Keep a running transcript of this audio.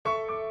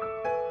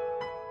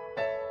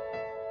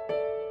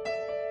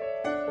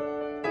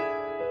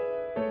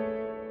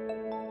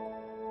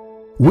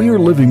We are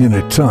living in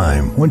a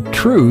time when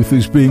truth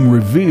is being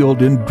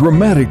revealed in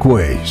dramatic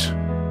ways.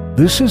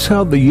 This is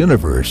how the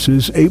universe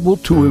is able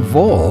to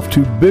evolve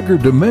to bigger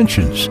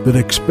dimensions that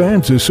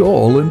expands us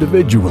all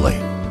individually.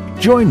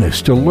 Join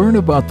us to learn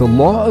about the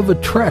law of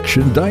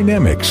attraction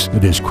dynamics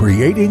that is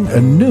creating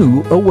a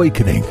new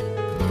awakening.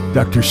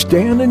 Dr.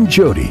 Stan and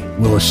Jody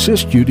will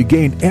assist you to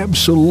gain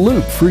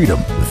absolute freedom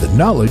with the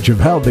knowledge of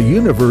how the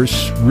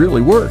universe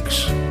really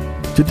works.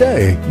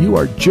 Today, you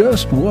are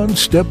just one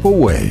step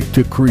away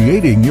to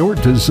creating your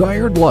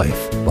desired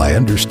life by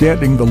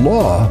understanding the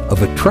law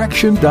of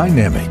attraction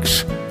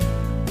dynamics.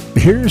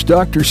 Here's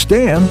Dr.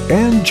 Stan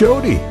and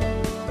Jody.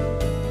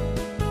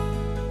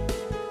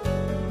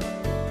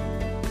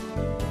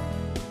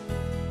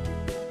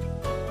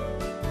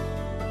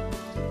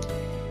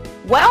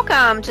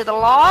 Welcome to the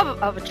Law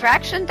of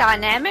Attraction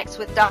Dynamics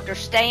with Dr.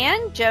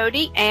 Stan,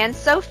 Jody, and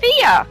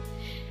Sophia.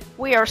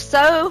 We are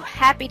so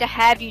happy to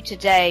have you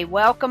today.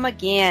 Welcome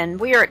again.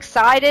 We are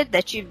excited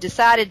that you've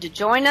decided to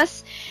join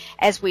us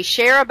as we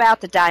share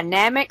about the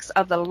dynamics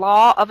of the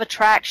Law of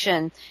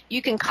Attraction.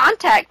 You can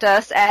contact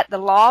us at the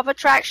Law of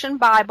Attraction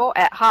Bible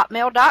at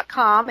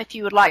hotmail.com if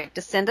you would like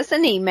to send us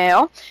an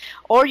email.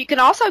 Or you can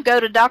also go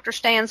to Dr.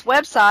 Stan's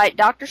website,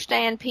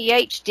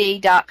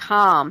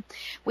 drstanphd.com.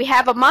 We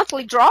have a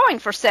monthly drawing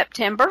for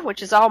September,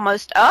 which is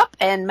almost up,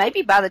 and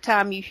maybe by the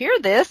time you hear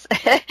this,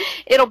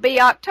 it'll be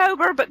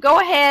October. But go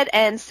ahead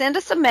and send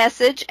us a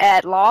message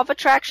at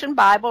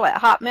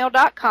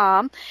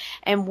lawofattractionbible@hotmail.com,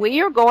 and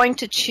we are going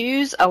to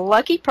choose a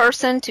lucky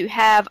person to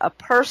have a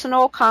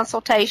personal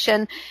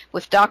consultation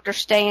with Dr.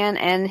 Stan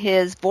and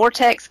his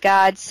Vortex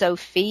guide,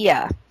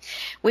 Sophia.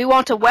 We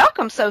want to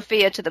welcome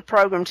Sophia to the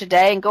program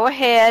today and go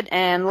ahead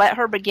and let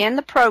her begin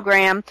the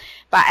program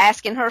by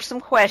asking her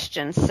some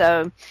questions.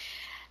 So,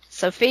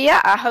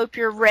 Sophia, I hope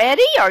you're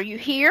ready. Are you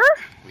here?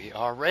 We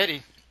are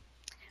ready.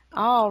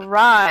 All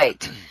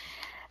right.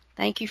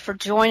 Thank you for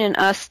joining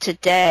us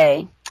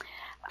today.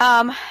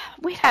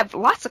 We have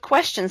lots of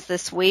questions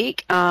this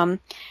week.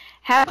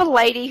 Have a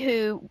lady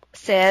who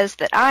says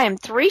that I am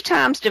 3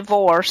 times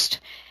divorced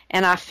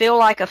and I feel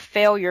like a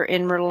failure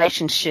in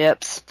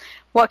relationships.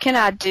 What can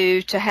I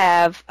do to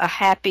have a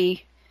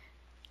happy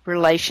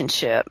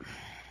relationship?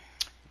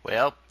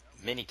 Well,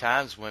 many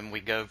times when we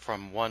go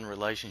from one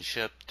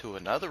relationship to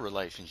another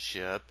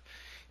relationship,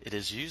 it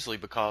is usually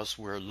because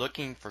we're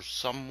looking for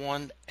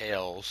someone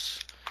else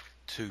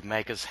to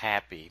make us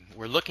happy.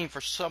 We're looking for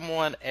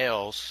someone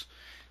else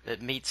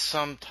that meets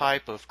some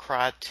type of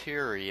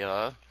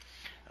criteria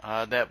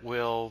that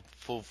will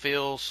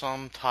fulfill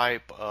some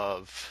type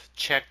of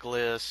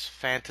checklist,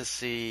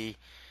 fantasy,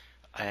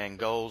 and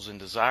goals and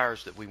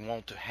desires that we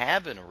want to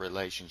have in a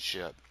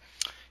relationship.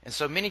 And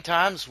so many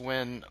times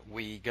when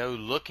we go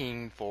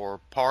looking for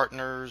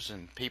partners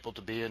and people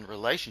to be in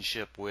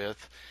relationship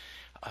with,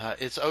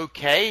 it's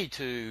okay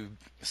to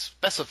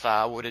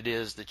specify what it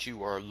is that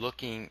you are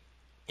looking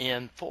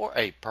in for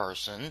a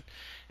person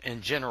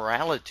in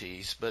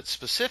generalities, but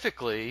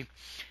specifically,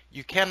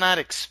 you cannot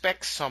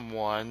expect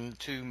someone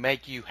to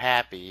make you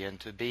happy and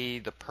to be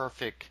the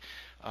perfect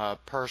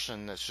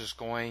person that's just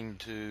going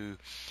to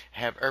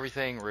have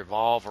everything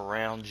revolve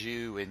around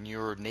you and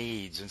your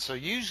needs. And so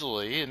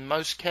usually, in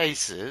most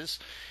cases,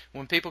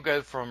 when people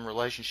go from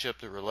relationship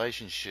to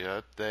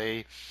relationship,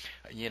 they,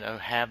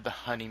 have the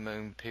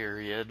honeymoon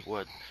period,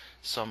 what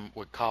some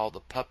would call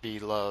the puppy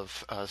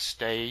love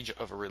stage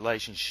of a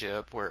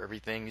relationship, where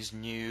everything is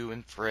new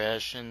and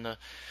fresh, and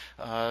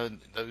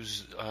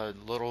those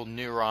little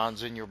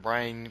neurons in your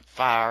brain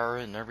fire,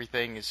 and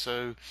everything is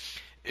so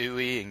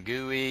ooey and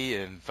gooey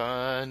and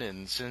fun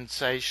and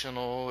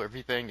sensational.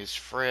 Everything is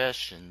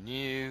fresh and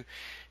new,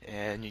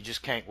 and you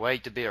just can't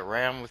wait to be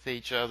around with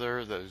each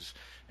other. Those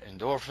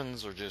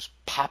endorphins are just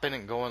popping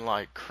and going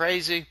like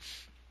crazy.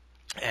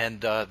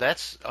 And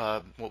that's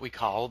what we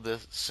call the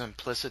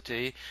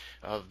simplicity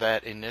of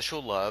that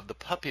initial love, the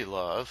puppy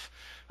love,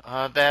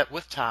 that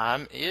with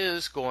time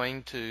is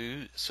going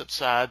to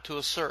subside to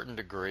a certain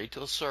degree,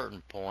 to a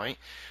certain point.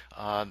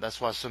 That's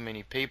why so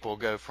many people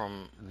go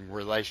from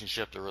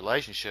relationship to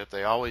relationship.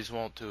 They always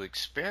want to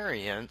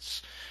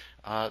experience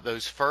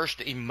those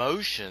first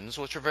emotions,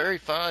 which are very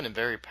fun and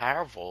very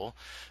powerful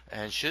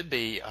and should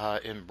be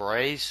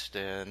embraced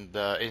and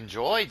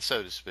enjoyed,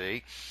 so to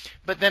speak.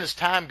 But then as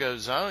time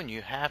goes on,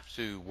 you have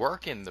to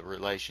work in the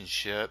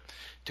relationship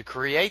to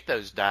create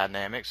those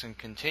dynamics and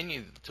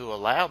continue to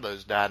allow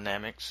those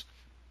dynamics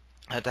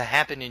to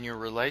happen in your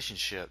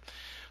relationship.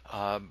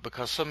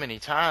 Because so many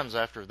times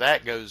after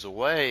that goes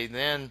away,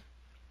 then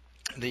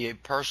the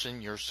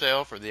person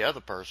yourself or the other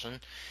person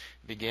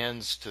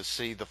begins to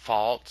see the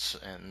faults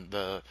and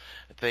the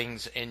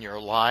things in your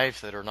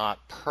life that are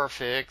not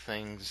perfect,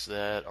 things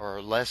that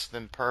are less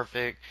than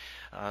perfect,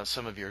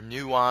 some of your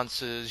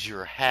nuances,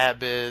 your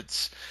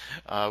habits.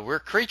 We're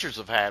creatures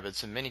of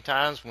habits, and many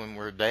times when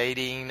we're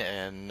dating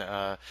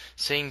and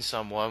seeing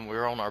someone,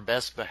 we're on our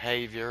best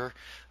behavior.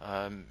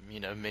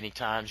 Many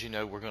times,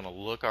 we're going to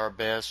look our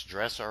best,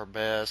 dress our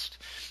best,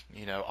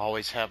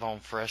 always have on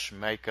fresh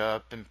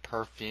makeup and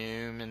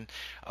perfume and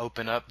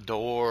open up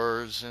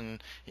doors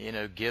and,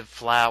 give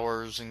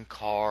flowers and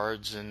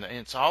cards, and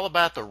it's all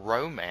about the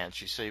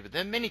romance, you see. But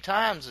then many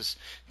times as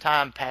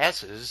time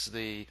passes,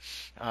 the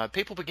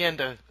people begin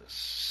to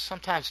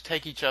sometimes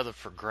take each other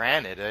for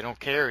granted. They don't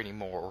care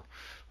anymore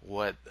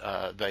what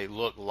they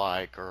look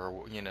like,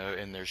 or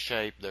in their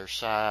shape, their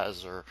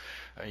size, or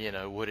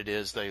what it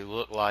is they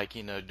look like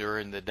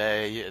during the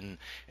day. And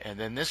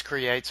then this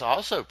creates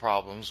also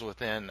problems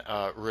within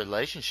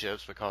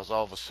relationships, because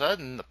all of a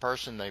sudden the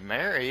person they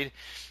married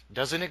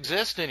doesn't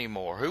exist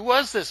anymore. Who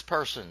was this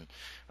person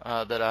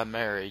that I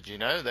married?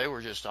 They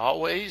were just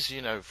always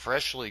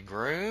freshly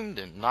groomed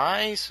and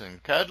nice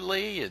and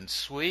cuddly and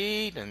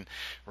sweet and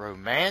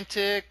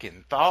romantic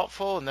and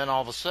thoughtful, and then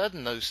all of a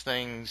sudden those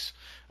things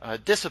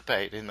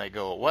dissipate and they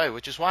go away,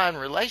 which is why in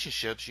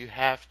relationships you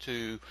have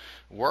to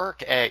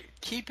work at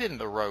keeping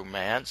the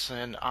romance.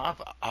 And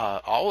I've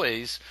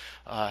always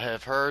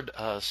have heard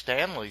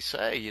Stanley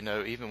say,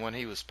 even when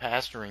he was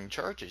pastoring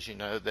churches,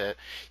 that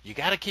you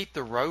got to keep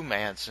the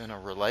romance in a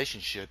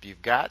relationship.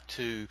 You've got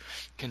to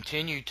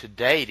continue to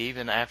date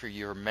even after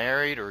you're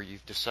married, or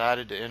you've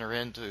decided to enter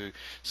into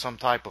some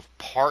type of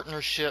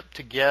partnership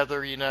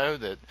together,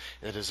 that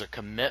is a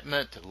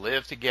commitment to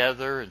live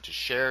together and to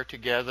share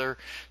together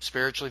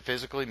spiritually,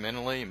 physically,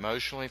 mentally,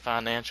 emotionally,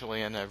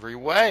 financially, in every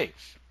way.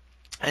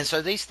 And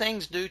so these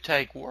things do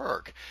take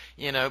work,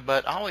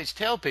 but I always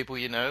tell people,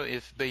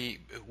 if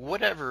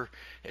whatever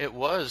it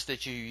was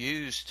that you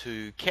used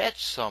to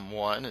catch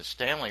someone, as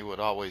Stanley would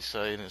always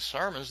say in his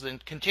sermons, then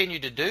continue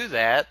to do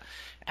that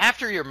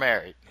after you're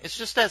married. It's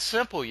just that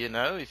simple,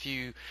 If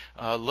you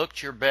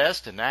looked your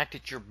best and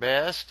acted your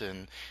best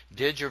and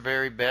did your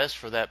very best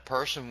for that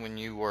person when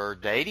you were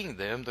dating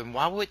them, then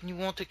why wouldn't you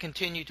want to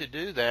continue to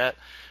do that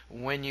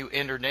when you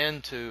entered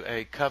into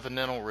a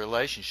covenantal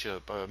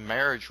relationship, a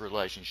marriage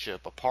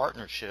relationship, a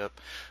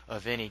partnership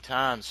of any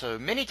time? So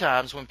many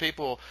times when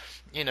people,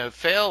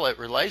 fail at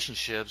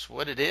relationships,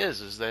 what it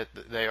is that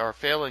they are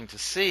failing to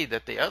see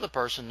that the other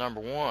person,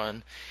 number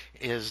one,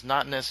 is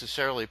not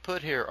necessarily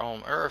put here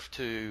on earth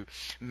to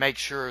make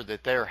sure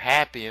that they're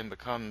happy and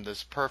become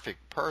this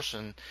perfect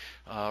person,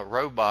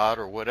 robot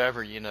or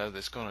whatever,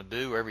 that's going to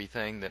do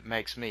everything that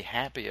makes me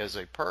happy as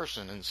a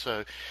person. And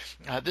so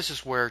this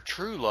is where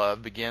true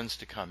love begins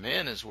to come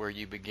in, is where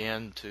you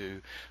begin to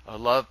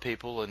love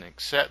people and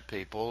accept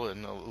people,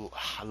 and the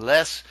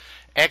less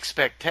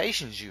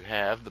expectations you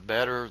have, the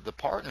better the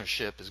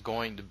partnership is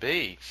going to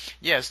be.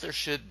 Yes, there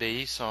should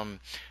be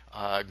some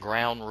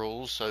ground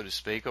rules, so to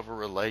speak, of a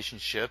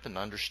relationship and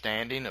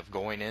understanding of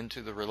going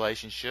into the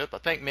relationship. I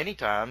think many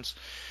times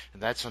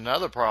that's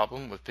another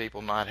problem with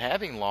people not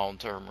having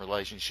long-term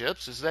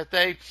relationships, is that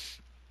they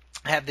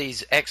have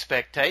these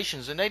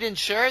expectations and they didn't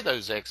share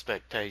those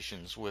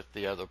expectations with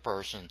the other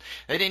person.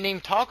 They didn't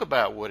even talk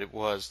about what it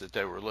was that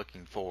they were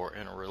looking for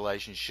in a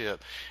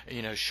relationship,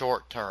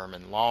 short term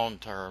and long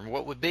term.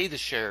 What would be the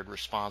shared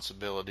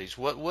responsibilities?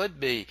 What would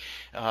be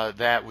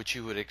that which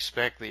you would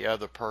expect the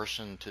other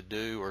person to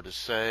do or to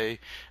say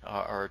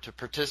or to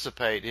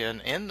participate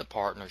in the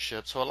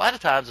partnership? So a lot of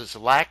times it's a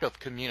lack of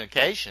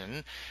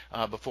communication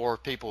before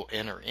people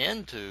enter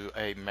into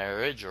a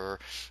marriage or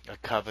a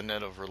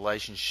covenant of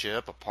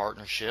relationship, a partnership,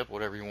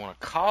 whatever you want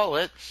to call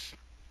it.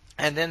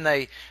 And then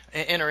they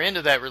enter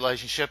into that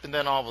relationship, and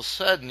then all of a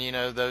sudden,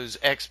 those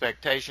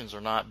expectations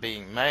are not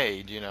being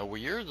made. Well,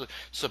 you're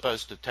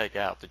supposed to take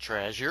out the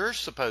trash. You're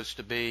supposed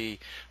to be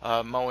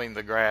mowing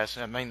the grass.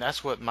 I mean,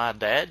 that's what my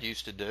dad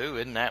used to do.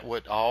 Isn't that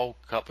what all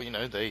couple,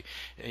 they,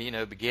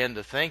 begin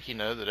to think,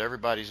 that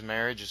everybody's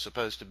marriage is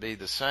supposed to be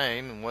the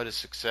same, and what is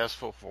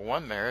successful for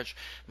one marriage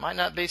might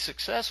not be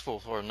successful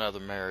for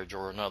another marriage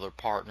or another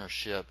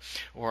partnership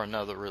or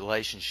another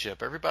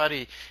relationship.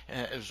 Everybody's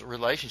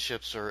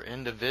relationships are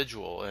individual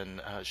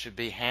and should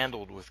be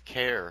handled with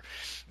care.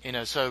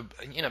 So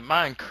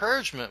my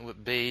encouragement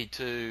would be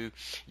to,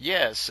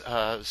 yes,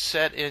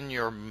 set in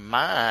your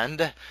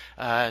mind,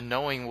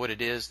 knowing what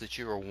it is that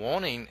you are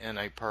wanting in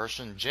a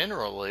person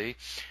generally,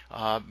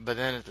 but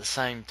then at the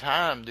same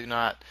time, do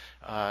not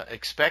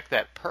expect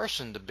that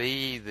person to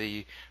be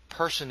the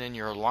person in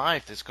your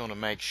life that's going to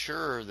make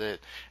sure that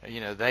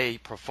they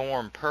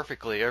perform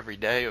perfectly every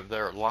day of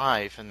their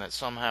life, and that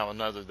somehow or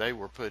another they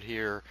were put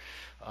here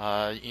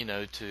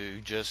to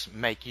just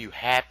make you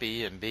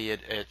happy and be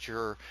at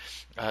your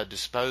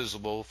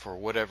disposable for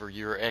whatever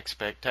your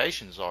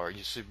expectations are.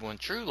 You see, when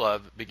true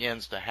love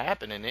begins to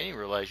happen in any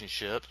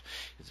relationship,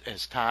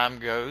 as time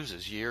goes,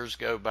 as years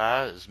go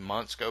by, as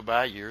months go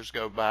by, years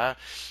go by,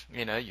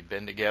 you've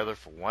been together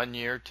for 1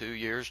 year, 2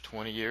 years,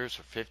 20 years,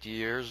 or 50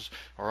 years,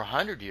 or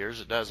 100 years,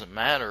 it doesn't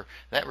matter.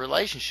 That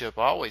relationship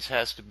always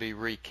has to be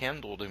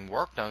rekindled and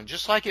worked on,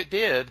 just like it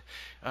did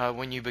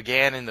when you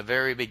began in the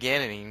very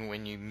beginning,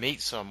 when you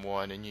meet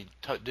someone and you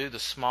do the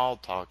small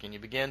talk and you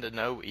begin to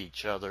know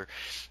each other,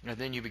 and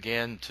then you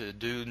begin to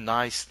do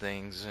nice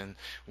things and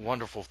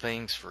wonderful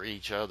things for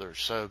each other.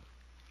 So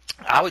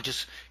I would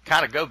just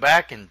kind of go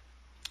back and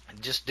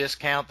just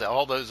discount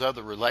all those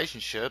other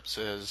relationships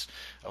as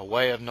a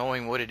way of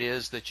knowing what it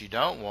is that you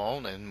don't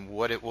want and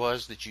what it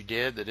was that you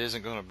did that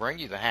isn't going to bring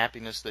you the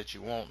happiness that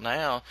you want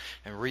now,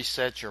 and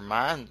reset your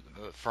mind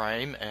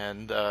frame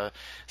and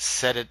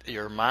set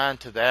your mind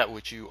to that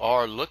which you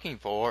are looking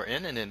for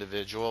in an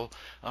individual,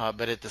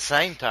 but at the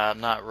same time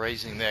not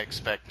raising the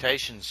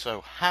expectations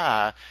so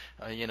high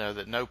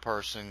that no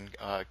person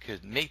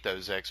could meet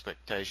those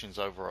expectations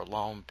over a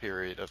long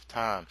period of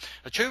time.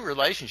 A true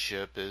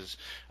relationship is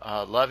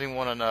loving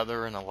one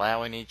another and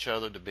allowing each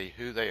other to be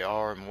who they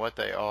are and what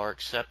they are,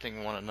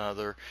 accepting one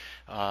another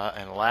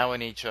and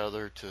allowing each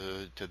other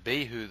to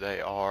be who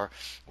they are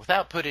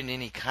without putting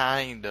any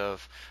kind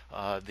of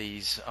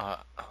these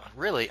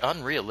really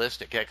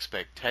unrealistic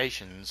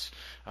expectations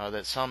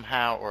that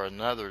somehow or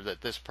another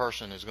that this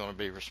person is going to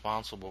be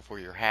responsible for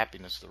your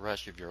happiness the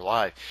rest of your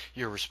life.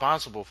 You're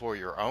responsible for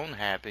your own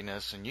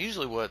happiness, and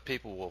usually what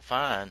people will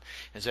find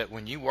is that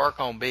when you work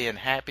on being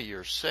happy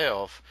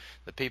yourself,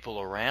 the people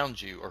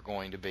around you are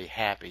going to be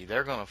happy.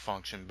 They're going to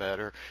function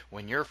better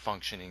when you're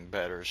functioning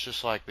better. It's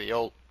just like the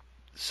old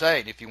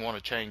saying, if you want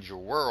to change your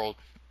world,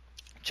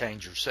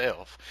 change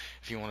yourself.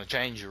 If you want to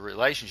change your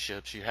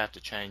relationships, you have to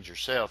change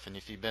yourself. And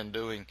if you've been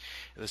doing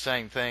the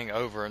same thing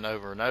over and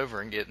over and over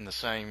and getting the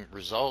same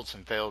results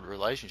in failed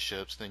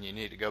relationships, then you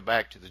need to go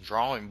back to the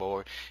drawing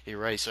board,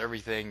 erase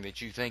everything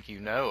that you think you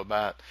know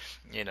about,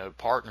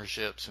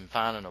 partnerships and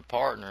finding a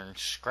partner, and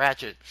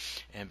scratch it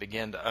and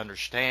begin to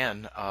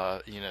understand,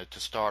 to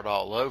start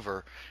all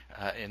over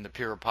in the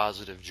pure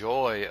positive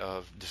joy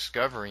of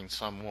discovering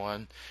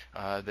someone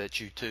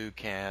that you two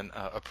can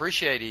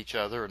appreciate each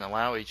other and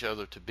allow each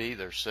other to be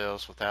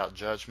themselves without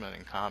judgment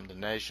and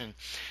condemnation,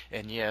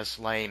 and yes,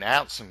 laying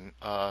out some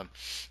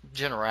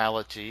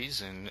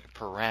generalities and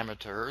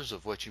parameters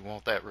of what you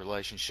want that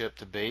relationship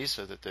to be,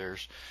 so that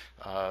there's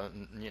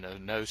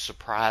no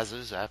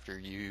surprises after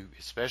you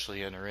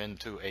especially enter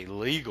into a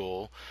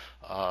legal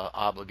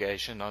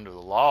obligation under the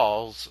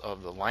laws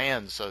of the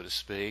land, so to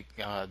speak.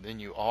 Then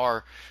you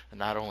are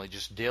not only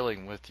just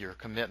dealing with your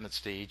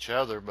commitments to each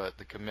other, but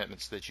the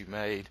commitments that you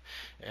made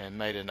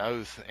an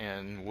oath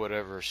in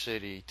whatever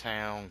city,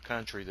 town,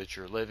 country that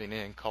you're living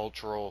in,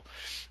 cultural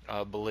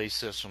belief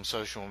system,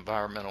 social,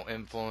 environmental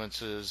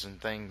influences, and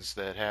things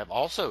that have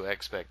also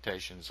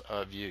expectations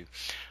of you.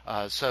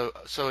 So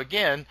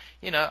again,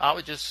 I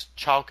would just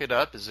chalk it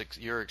up as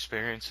your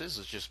experiences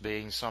as just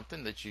being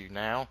something that you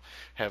now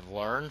have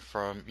learned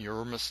from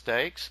your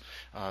mistakes,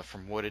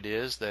 from what it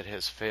is that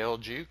has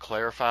failed you.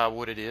 Clarify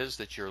what it is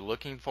that you're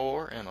looking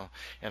for in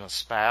a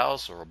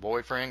spouse or a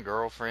boyfriend,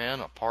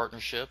 girlfriend, a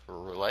partnership or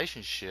a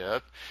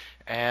relationship,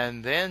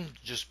 and then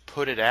just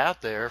put it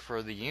out there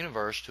for the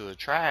universe to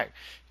attract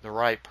the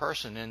right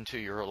person into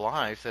your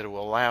life that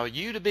will allow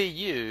you to be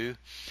you,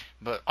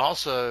 but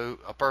also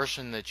a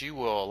person that you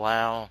will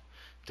allow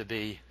to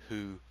be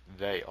who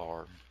they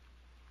are.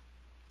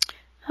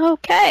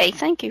 Okay,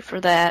 thank you for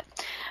that.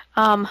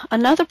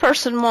 Another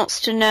person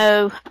wants to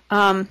know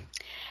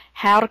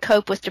how to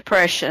cope with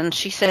depression.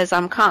 She says,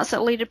 I'm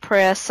constantly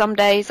depressed. Some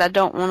days I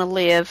don't want to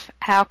live.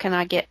 How can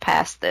I get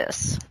past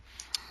this?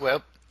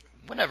 Well,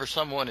 whenever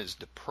someone is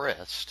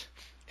depressed,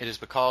 it is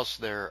because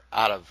they're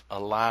out of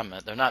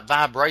alignment. They're not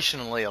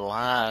vibrationally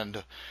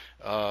aligned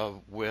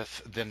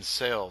with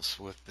themselves,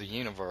 with the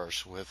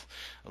universe, with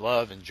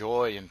love and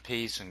joy and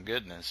peace and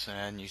goodness.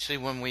 And you see,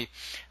 when we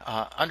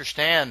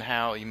understand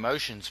how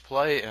emotions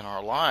play in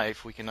our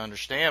life, we can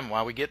understand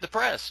why we get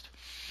depressed.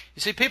 You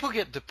see, people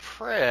get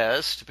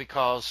depressed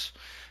because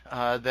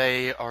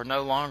they are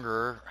no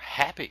longer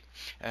happy.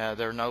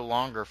 They're no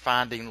longer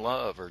finding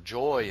love or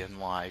joy in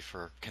life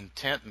or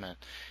contentment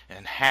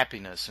and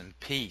happiness and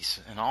peace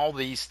and all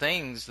these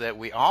things that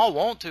we all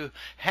want to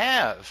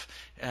have,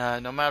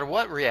 no matter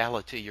what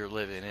reality you're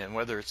living in,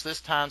 whether it's this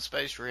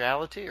time-space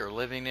reality or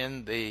living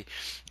in the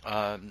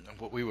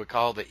what we would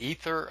call the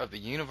ether of the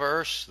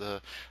universe,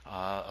 the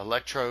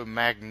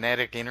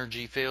electromagnetic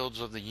energy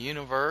fields of the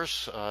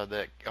universe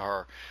that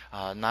are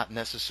not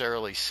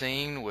necessarily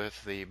seen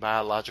with the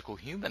biological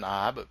human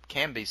eye, but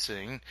can be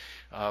seen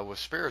with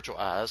spiritual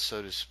eyes,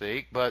 so to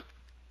speak. But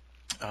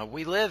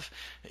we live,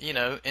 in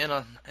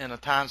a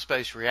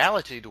time-space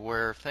reality to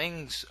where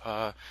things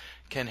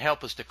can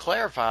help us to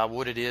clarify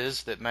what it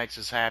is that makes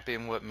us happy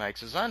and what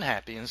makes us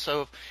unhappy. And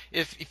so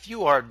if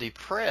you are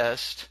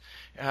depressed,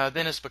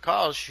 then it's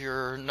because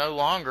you're no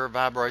longer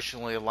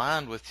vibrationally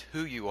aligned with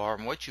who you are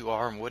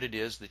and what it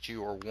is that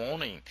you are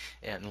wanting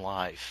in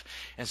life.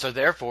 And so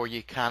therefore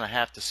you kind of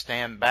have to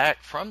stand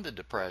back from the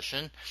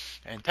depression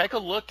and take a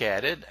look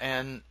at it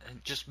and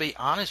just be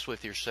honest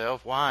with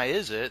yourself. Why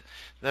is it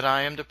that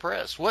I am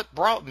depressed? What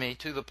brought me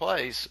to the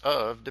place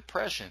of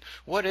depression?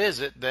 What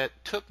is it that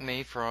took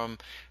me from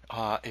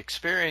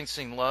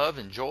experiencing love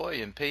and joy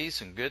and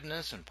peace and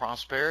goodness and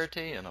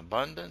prosperity and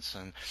abundance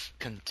and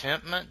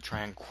contentment,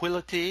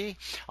 tranquility,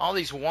 all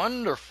these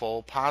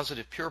wonderful,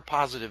 positive, pure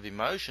positive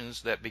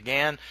emotions that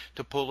began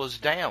to pull us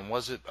down?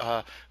 Was it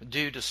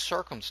due to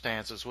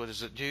circumstances?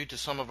 Was it due to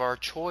some of our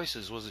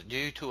choices? Was it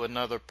due to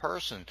another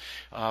person?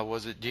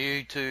 Was it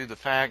due to the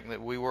fact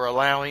that we were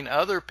allowing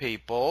other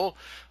people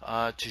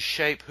to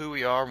shape who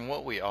we are and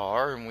what we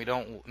are,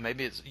 and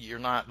maybe you're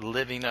not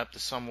living up to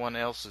someone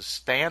else's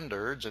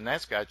standards, and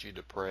that's got you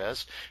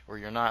depressed, or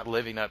you're not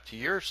living up to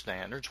your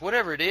standards.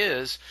 Whatever it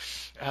is,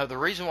 the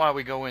reason why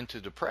we go into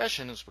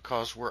depression is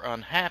because we're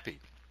unhappy.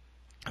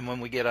 And when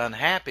we get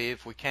unhappy,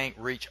 if we can't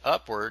reach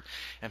upward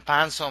and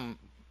find some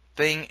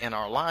thing in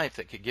our life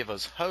that could give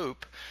us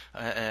hope,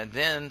 and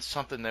then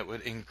something that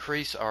would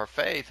increase our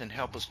faith and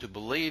help us to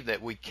believe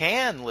that we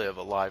can live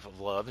a life of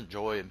love and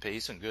joy and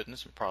peace and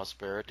goodness and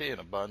prosperity and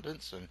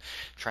abundance and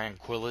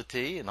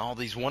tranquility and all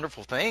these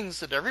wonderful things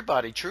that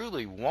everybody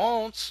truly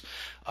wants,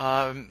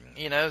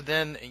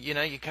 then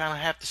you kind of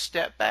have to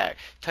step back,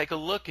 take a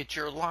look at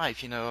your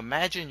life.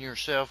 Imagine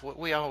yourself. What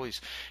we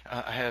always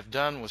have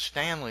done with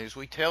Stanley is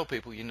we tell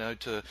people,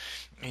 to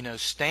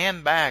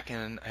stand back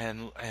and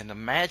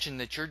imagine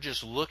that you're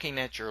just looking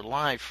at your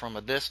life from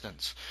a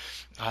distance.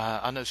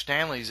 I know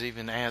Stanley's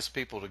even asked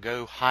people to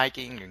go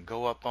hiking and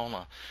go up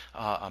on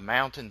a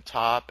mountain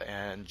top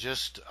and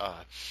just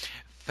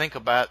think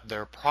about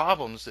their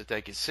problems that they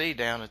could see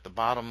down at the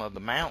bottom of the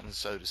mountain,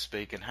 so to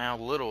speak, and how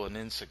little and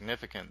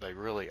insignificant they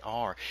really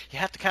are. You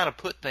have to kind of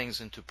put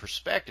things into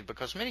perspective,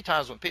 because many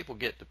times when people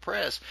get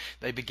depressed,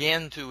 they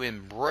begin to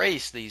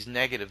embrace these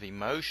negative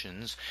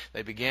emotions.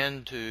 They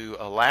begin to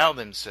allow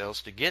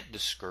themselves to get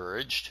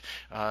discouraged.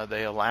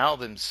 They allow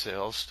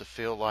themselves to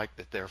feel like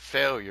that they're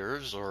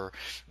failures, or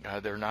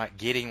they're not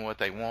getting what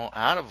they want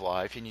out of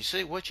life. And you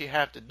see what you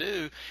have to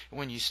do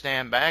when you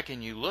stand back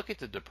and you look at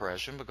the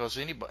depression, because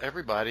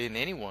everybody and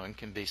anyone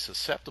can be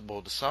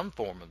susceptible to some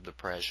form of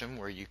depression,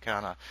 where you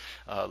kind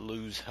of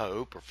lose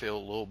hope or feel a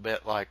little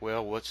bit like,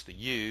 well, what's the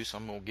use?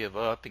 I'm going to give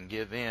up and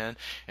give in,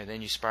 and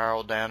then you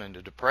spiral down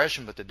into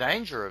depression. But the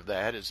danger of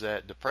that is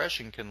that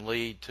depression can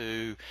lead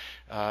to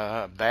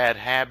bad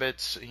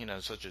habits,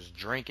 such as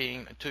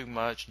drinking too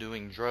much,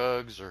 doing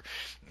drugs, or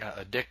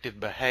addictive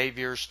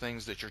behaviors,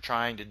 things that you're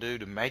trying to do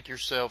to make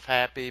yourself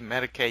happy,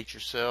 medicate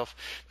yourself.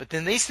 But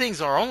then these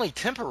things are only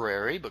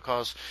temporary,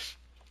 because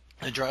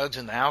the drugs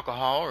and the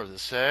alcohol or the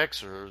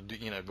sex or,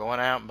 going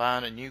out and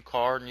buying a new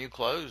car, new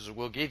clothes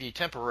will give you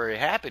temporary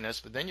happiness,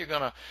 but then you're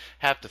going to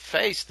have to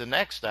face the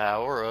next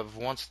hour of,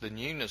 once the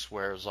newness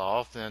wears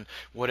off, then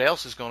what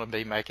else is going to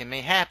be making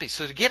me happy?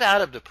 So to get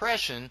out of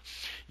depression,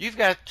 you've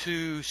got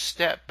to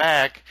step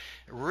back,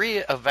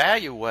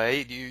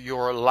 reevaluate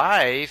your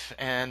life,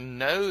 and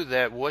know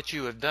that what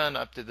you have done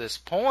up to this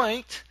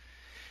point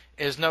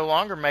is no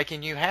longer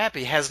making you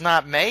happy, has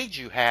not made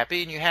you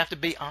happy, and you have to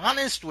be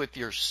honest with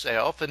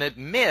yourself and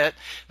admit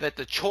that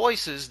the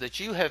choices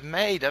that you have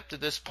made up to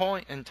this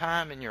point in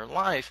time in your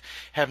life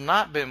have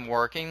not been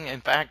working.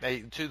 In fact,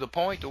 to the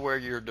point to where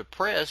you're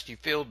depressed, you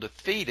feel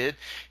defeated,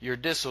 you're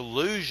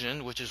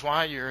disillusioned, which is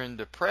why you're in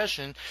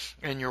depression,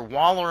 and you're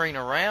wallowing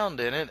around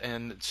in it,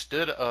 and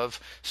instead of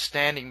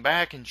standing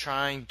back and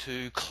trying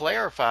to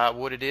clarify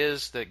what it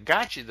is that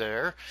got you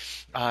there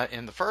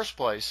in the first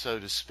place, so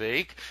to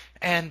speak,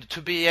 and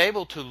to be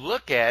able to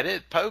look at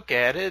it, poke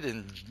at it,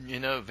 and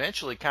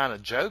eventually kind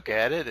of joke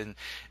at it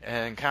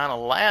and kind of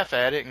laugh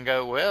at it and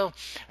go, well,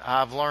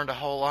 I've learned a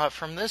whole lot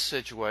from this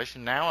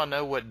situation. Now I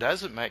know what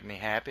doesn't make me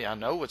happy. I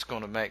know what's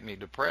going to make me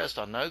depressed.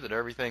 I know that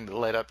everything that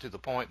led up to the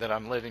point that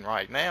I'm living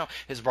right now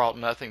has brought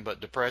nothing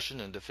but depression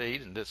and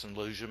defeat and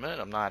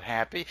disillusionment. I'm not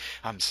happy.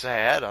 I'm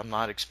sad. I'm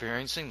not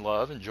experiencing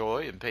love and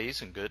joy and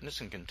peace and goodness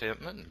and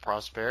contentment and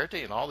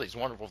prosperity and all these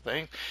wonderful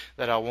things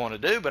that I want to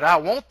do. But I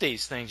want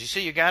these things. You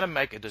see, you got to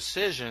make a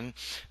decision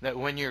that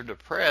when you're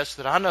depressed,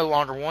 that I no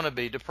longer want to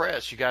be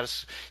depressed. You got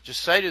to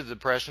just say to the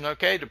depression,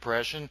 okay,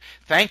 depression,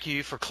 thank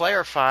you for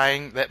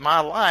clarifying that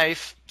my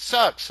life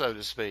sucks, so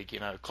to speak.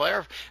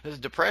 The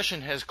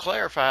depression has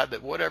clarified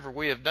that whatever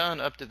we have done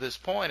up to this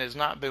point has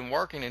not been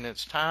working, and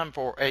it's time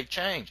for a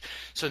change.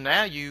 So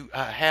now you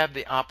have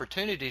the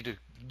opportunity to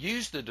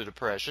use the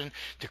depression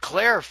to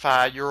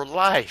clarify your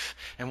life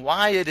and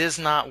why it is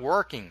not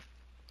working.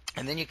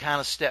 And then you kind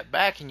of step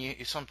back, and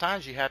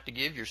sometimes you have to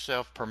give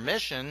yourself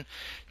permission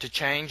to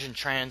change and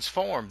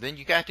transform. Then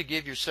you got to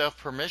give yourself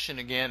permission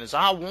again, as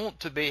I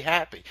want to be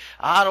happy.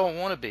 I don't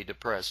want to be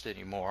depressed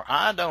anymore.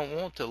 I don't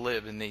want to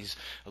live in these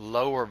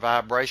lower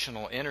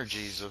vibrational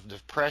energies of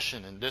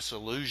depression and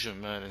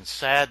disillusionment and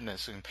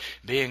sadness and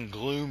being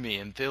gloomy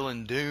and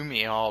feeling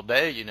doomy all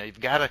day.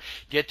 You've got to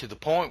get to the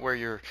point where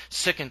you're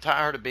sick and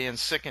tired of being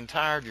sick and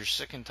tired. You're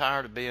sick and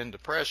tired of being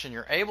depressed, and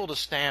you're able to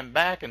stand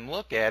back and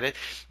look at it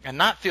and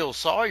not feel feel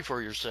sorry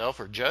for yourself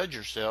or judge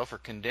yourself or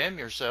condemn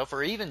yourself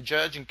or even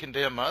judge and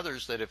condemn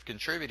others that have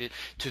contributed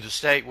to the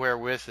state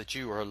wherewith that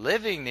you are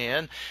living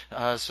in,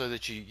 so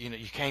that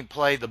you can't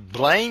play the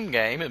blame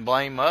game and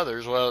blame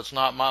others. Well, it's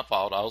not my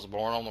fault. I was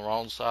born on the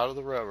wrong side of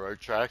the railroad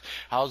track.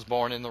 I was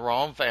born in the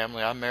wrong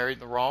family. I married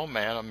the wrong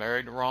man. I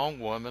married the wrong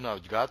woman. I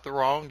got the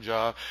wrong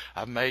job.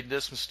 I made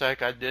this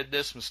mistake. I did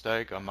this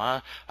mistake.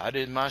 My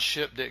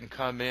ship didn't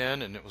come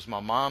in, and it was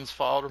my mom's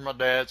fault or my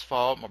dad's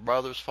fault, my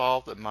brother's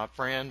fault, that my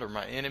friend or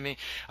my enemy.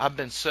 I've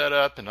been set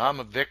up, and I'm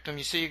a victim.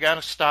 You see, you got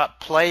to stop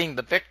playing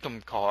the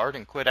victim card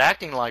and quit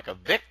acting like a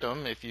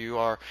victim if you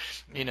are,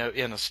 in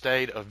a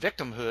state of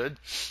victimhood.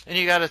 And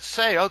you got to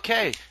say,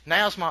 okay,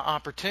 now's my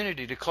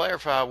opportunity to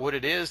clarify what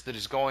it is that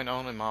is going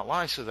on in my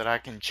life so that I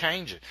can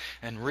change it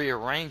and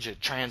rearrange it,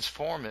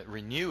 transform it,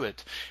 renew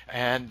it,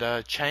 and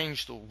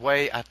change the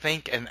way I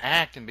think and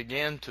act and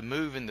begin to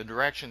move in the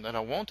direction that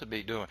I want to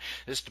be doing.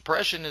 This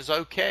depression is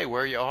okay.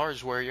 Where you are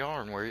is where you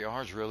are, and where you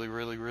are is really,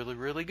 really, really,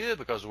 really good,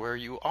 because where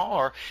you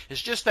are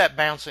is just that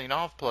bouncing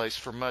off place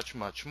for much,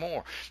 much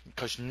more.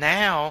 Because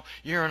now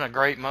you're in a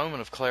great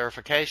moment of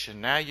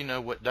clarification. Now you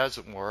know what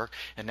doesn't work,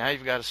 and now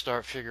you've got to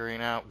start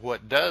figuring out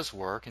what does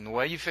work. And the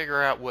way you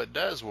figure out what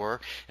does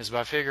work is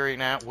by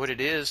figuring out what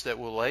it is that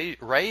will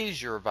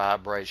raise your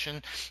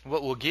vibration,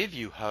 what will give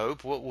you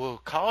hope, what will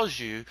cause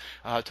you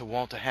to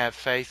want to have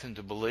faith and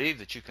to believe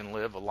that you can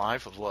live a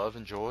life of love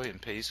and joy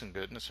and peace and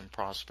goodness and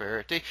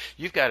prosperity.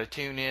 You've got to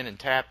tune in and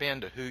tap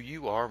into who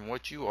you are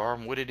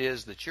and what it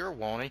is that you're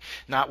wanting,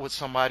 not what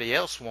somebody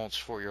else wants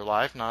for your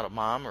life, not a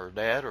mom or a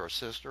dad or a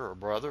sister or a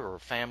brother or a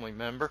family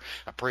member,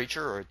 a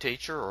preacher or a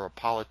teacher or a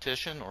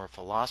politician or a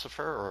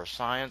philosopher or a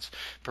science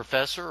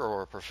professor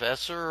or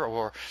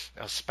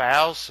a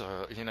spouse,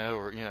 or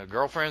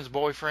girlfriends,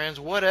 boyfriends,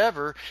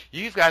 whatever.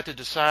 You've got to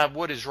decide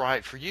what is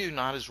right for you,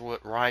 not as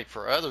what right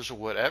for others or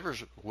whatever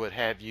would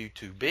have you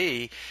to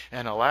be,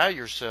 and allow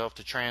yourself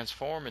to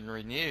transform and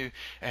renew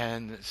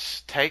and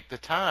take the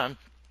time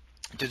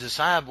to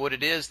decide what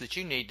it is that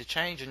you need to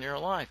change in your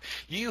life.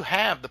 You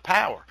have the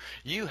power.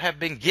 You have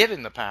been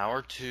given the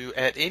power to,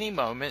 at any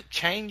moment,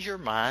 change your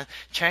mind,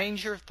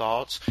 change your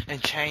thoughts,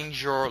 and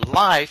change your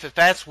life if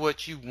that's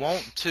what you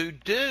want to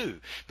do.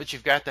 But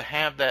you've got to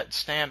have that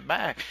stand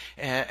back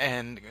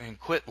and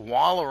quit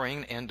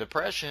wallowing in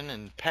depression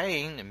and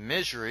pain and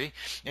misery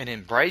and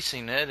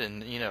embracing it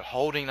and,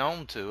 holding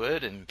on to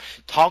it and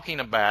talking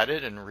about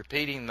it and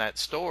repeating that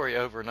story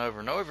over and over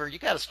and over. You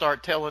got to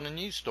start telling a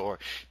new story.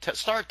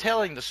 Start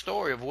telling the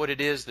story of what it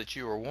is that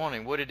you are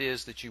wanting, what it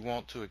is that you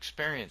want to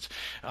experience,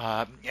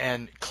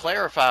 and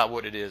clarify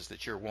what it is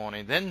that you're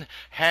wanting. Then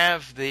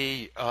have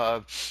the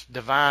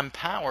divine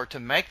power to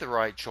make the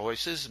right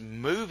choices,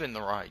 move in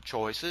the right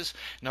choices,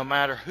 no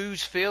matter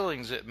whose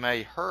feelings it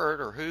may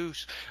hurt or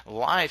whose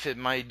life it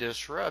may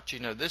disrupt.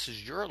 This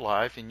is your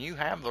life, and you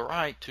have the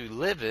right to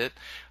live it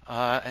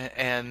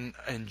and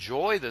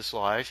enjoy this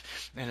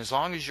life. And as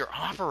long as you're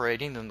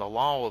operating in the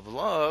law of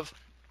love,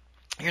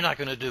 you're not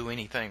going to do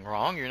anything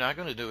wrong. You're not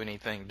going to do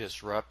anything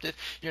disruptive.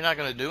 You're not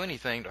going to do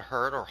anything to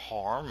hurt or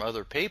harm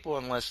other people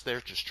unless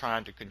they're just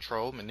trying to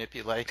control,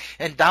 manipulate,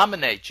 and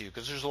dominate you.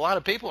 Because there's a lot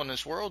of people in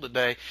this world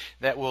today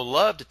that will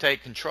love to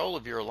take control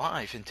of your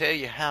life and tell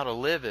you how to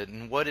live it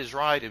and what is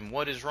right and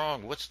what is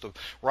wrong. What's the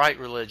right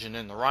religion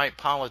and the right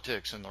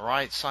politics and the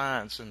right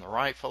science and the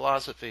right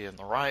philosophy and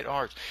the right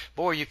arts.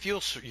 Boy, if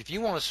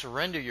you want to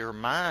surrender your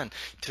mind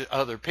to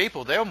other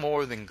people, they'll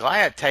more than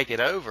glad take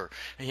it over.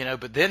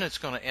 But then it's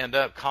going to end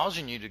up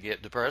causing you to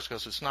get depressed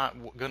because it's not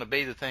going to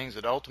be the things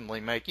that ultimately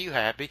make you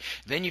happy.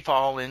 Then you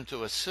fall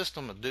into a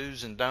system of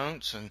do's and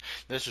don'ts, and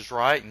this is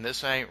right and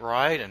this ain't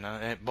right,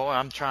 and boy,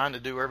 I'm trying to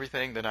do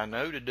everything that I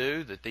know to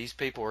do that these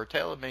people are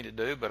telling me to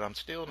do, but I'm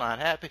still not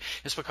happy.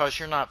 It's because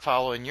you're not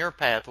following your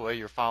pathway,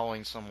 you're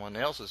following someone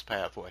else's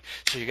pathway.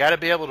 So you got to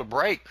be able to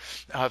break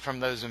from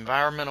those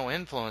environmental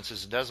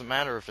influences. It doesn't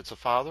matter if it's a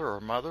father or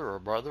a mother or a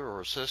brother or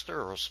a sister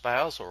or a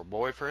spouse or a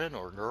boyfriend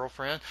or a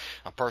girlfriend,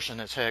 a person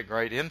that's had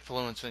great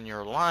influence in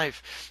your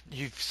life.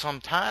 You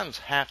sometimes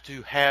have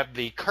to have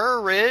the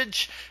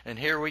courage, and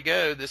here we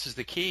go, this is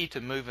the key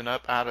to moving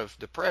up out of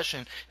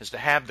depression, is to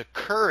have the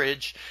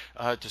courage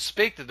to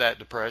speak to that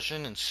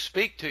depression and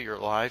speak to your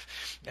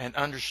life and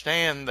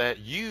understand that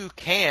you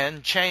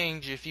can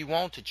change if you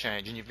want to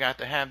change, and you've got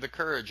to have the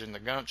courage and the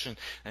gumption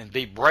and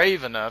be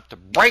brave enough to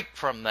break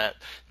from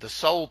the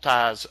soul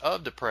ties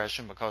of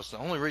depression, because the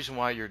only reason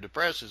why you're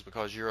depressed is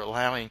because you're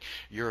allowing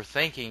your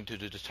thinking to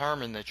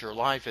determine that your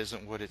life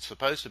isn't what it's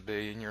supposed to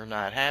be and you're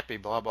not happy,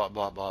 blah, blah,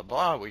 blah, blah,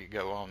 blah. We could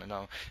go on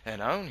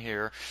and on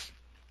here.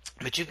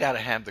 But you've got to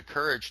have the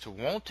courage to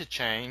want to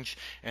change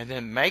and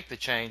then make the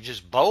changes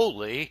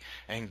boldly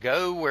and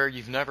go where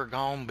you've never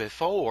gone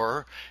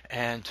before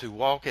and to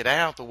walk it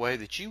out the way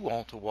that you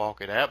want to walk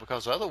it out,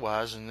 because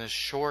otherwise in this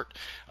short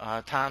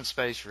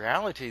time-space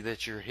reality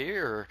that you're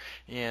here,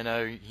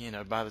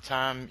 by the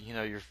time,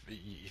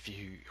 if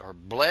you are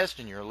blessed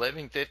and you're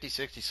living 50,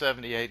 60,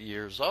 70, 80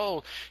 years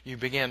old, you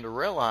begin to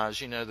realize,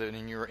 that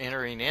when you're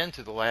entering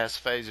into the last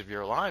phase of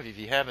your life, if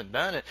you haven't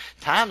done it,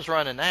 time's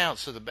running out.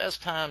 So the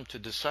best time to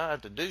decide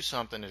decide to do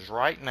something is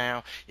right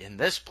now in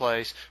this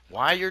place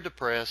while you're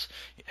depressed.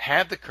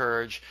 Have the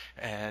courage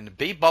and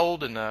be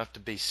bold enough to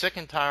be sick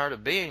and tired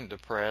of being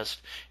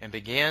depressed and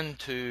begin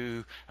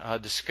to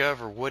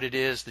discover what it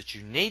is that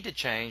you need to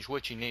change,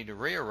 what you need to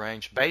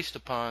rearrange based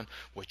upon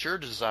what your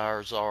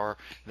desires are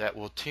that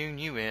will tune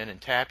you in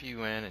and tap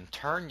you in and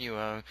turn you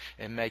on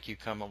and make you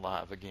come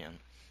alive again.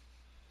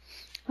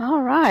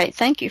 All right.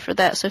 Thank you for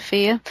that,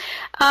 Sophia.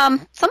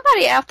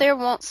 Somebody out there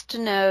wants to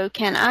know,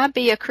 can I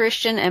be a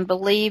Christian and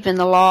believe in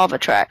the law of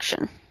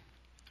attraction?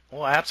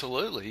 Well,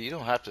 absolutely. You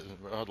don't have to.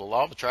 The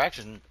law of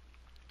attraction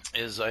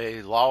is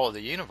a law of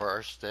the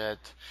universe that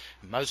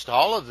most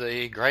all of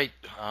the great,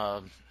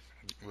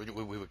 we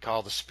would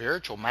call the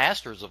spiritual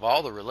masters of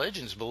all the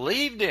religions,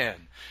 believed in.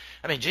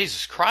 I mean,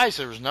 Jesus Christ,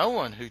 there was no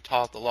one who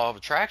taught the law of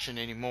attraction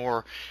any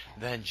more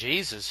than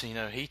Jesus. You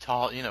know, he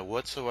taught,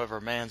 whatsoever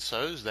a man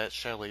sows, that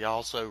shall he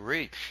also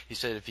reap. He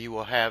said, if you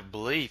will have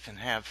belief and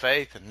have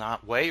faith and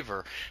not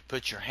waver,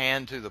 put your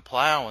hand to the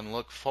plow and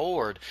look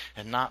forward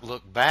and not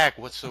look back,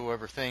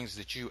 whatsoever things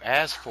that you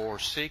ask for,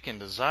 seek, and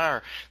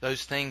desire,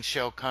 those things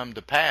shall come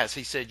to pass.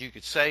 He said, you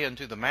could say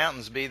unto the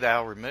mountains, be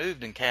thou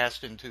removed and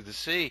cast into the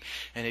sea.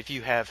 And if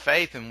you have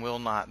faith and will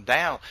not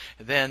doubt,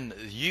 then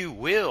you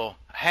will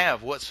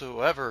have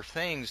whatsoever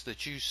things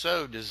that you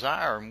so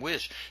desire and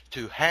wish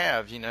to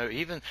have.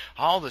 Even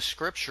all the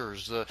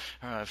scriptures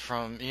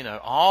from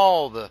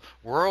all the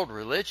world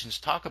religions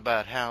talk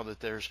about how that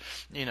there's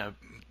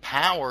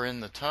power in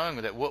the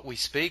tongue, that what we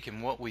speak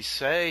and what we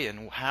say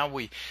and how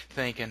we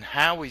think and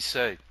how we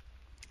say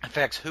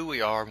affects who we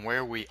are and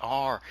where we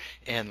are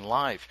in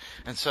life.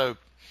 And so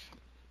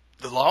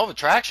the law of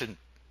attraction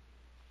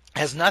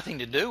has nothing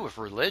to do with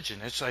religion.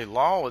 It's a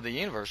law of the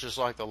universe, just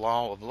like the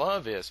law of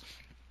love is.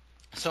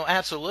 So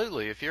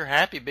absolutely, if you're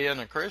happy being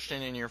a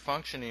Christian and you're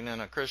functioning in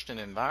a Christian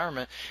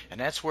environment and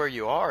that's where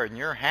you are and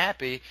you're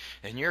happy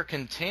and you're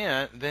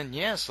content, then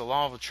yes, the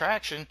law of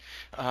attraction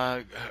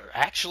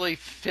actually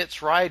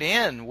fits right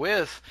in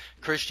with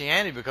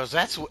Christianity, because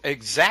that's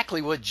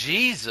exactly what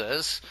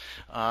Jesus,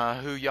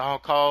 who y'all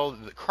call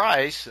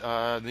Christ,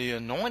 the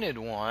Anointed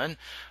One,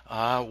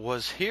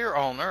 was here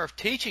on earth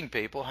teaching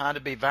people how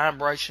to be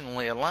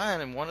vibrationally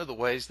aligned. And one of the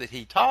ways that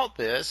he taught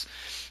this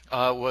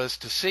was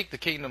to seek the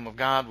kingdom of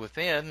God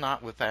within,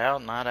 not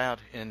without, not out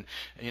in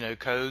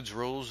codes,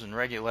 rules, and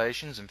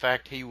regulations. In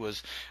fact, he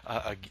was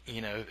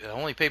the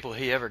only people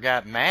he ever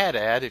got mad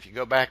at, if you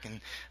go back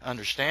and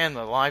understand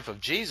the life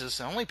of Jesus,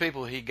 the only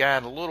people he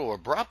got a little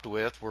abrupt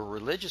with were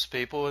religious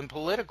people and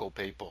political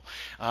people,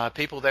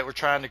 people that were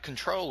trying to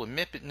control and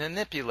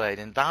manipulate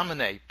and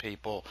dominate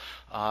people,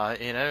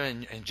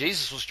 and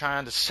Jesus was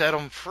trying to set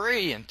them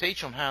free and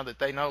teach them how that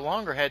they no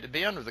longer had to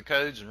be under the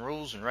codes and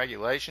rules and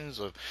regulations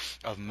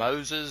of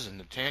Moses and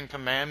the Ten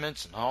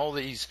Commandments and all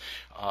these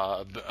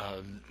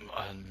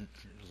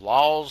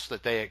laws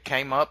that they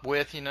came up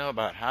with,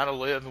 about how to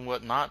live and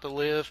what not to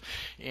live,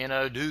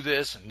 do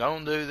this and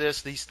don't do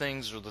this. These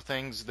things are the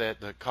things that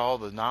they call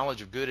the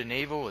knowledge of good and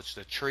evil. It's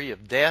the tree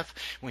of death.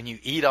 When you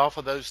eat off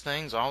of those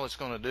things, all it's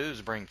going to do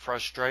is bring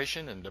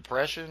frustration and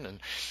depression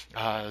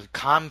and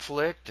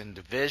conflict and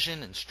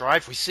division and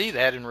strife. We see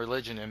that in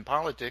religion and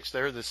politics.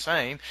 They're the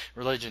same.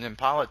 Religion and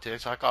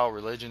politics, I call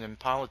religion and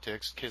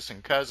politics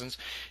kissing cousins,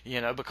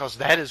 because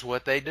that is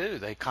what they do.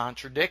 They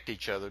contradict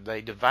each other.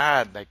 They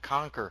divide, they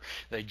conquer,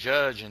 they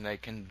judge, and they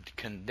can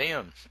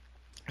condemn.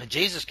 And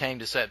Jesus came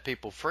to set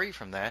people free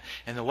from that.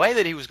 And the way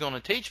that he was going to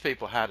teach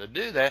people how to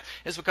do that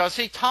is because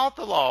he taught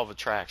the law of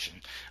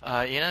attraction.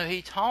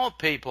 He taught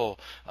people,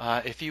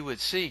 if you would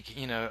seek,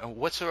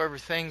 whatsoever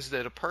things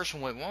that a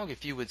person would want,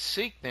 if you would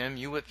seek them,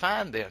 you would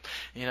find them.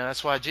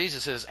 That's why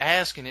Jesus says,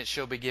 ask and it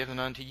shall be given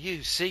unto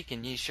you. Seek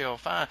and ye shall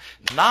find.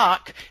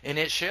 Knock and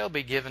it shall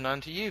be given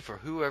unto you. For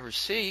whoever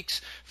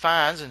seeks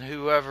finds, and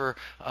whoever,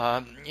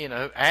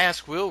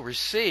 asks will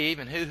receive,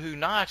 and who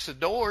knocks, the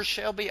door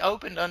shall be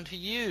opened unto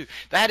you.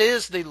 That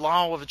is the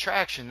law of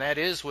attraction. That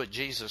is what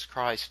Jesus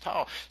Christ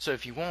taught. So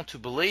if you want to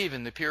believe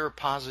in the pure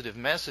positive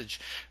message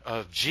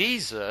of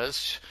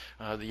Jesus,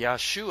 the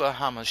Yeshua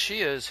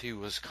HaMashiach, as he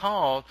was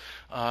called,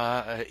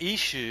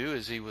 Ishu,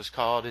 as he was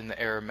called in the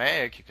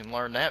Aramaic, you can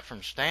learn that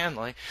from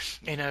Stanley.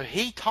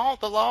 He taught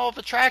the law of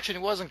attraction.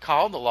 It wasn't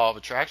called the law of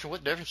attraction.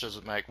 What difference does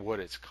it make what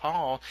it's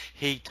called?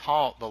 He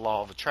taught the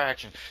law of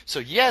attraction. So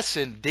yes,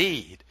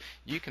 indeed,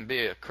 you can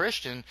be a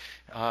Christian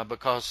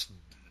because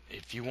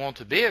if you want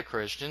to be a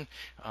Christian,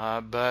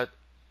 but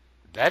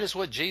that is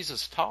what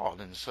Jesus taught.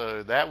 And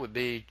so that would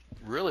be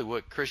really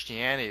what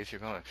Christianity, if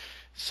you're going to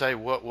say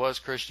what was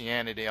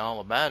Christianity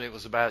all about, it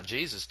was about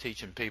Jesus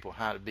teaching people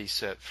how to be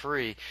set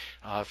free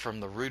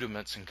from the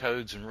rudiments and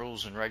codes and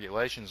rules and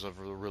regulations of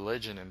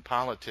religion and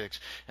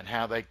politics, and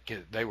how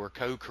they were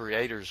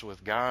co-creators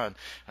with God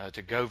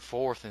to go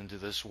forth into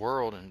this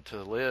world and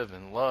to live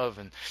and love.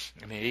 And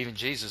even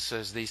Jesus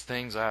says, these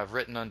things I have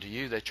written unto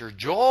you, that your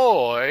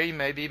joy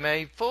may be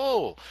made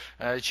full,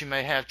 that you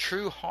may have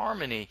true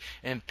harmony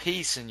and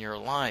peace in your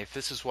life.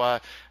 This is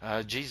why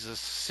Jesus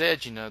said,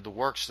 the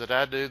works that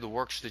I do, the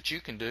works that you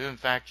you can do. In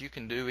fact, you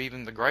can do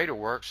even the greater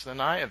works than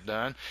I have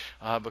done,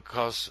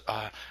 because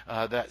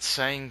that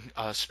same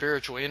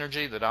spiritual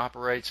energy that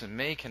operates in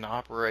me can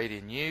operate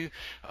in you,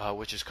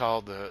 which is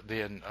called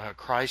the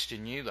Christ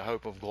in you, the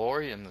hope of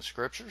glory in the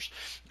Scriptures,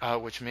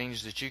 which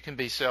means that you can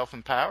be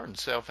self-empowered and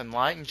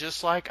self-enlightened,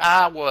 just like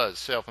I was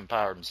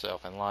self-empowered and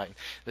self-enlightened.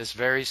 This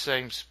very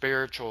same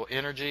spiritual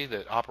energy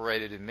that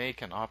operated in me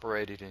can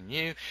operate it in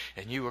you,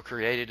 and you were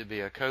created to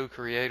be a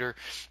co-creator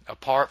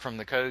apart from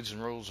the codes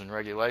and rules and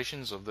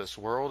regulations of this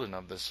world and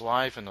of this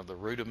life and of the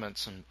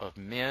rudiments of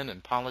men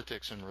and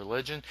politics and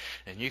religion.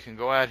 And you can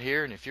go out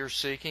here, and if you're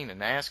seeking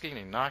and asking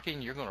and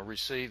knocking, you're going to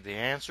receive the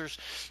answers.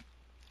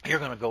 You're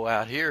going to go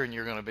out here and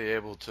you're going to be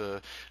able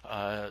to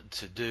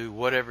do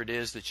whatever it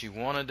is that you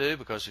want to do,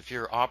 because if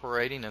you're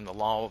operating in the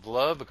law of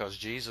love, because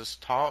Jesus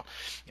taught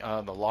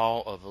the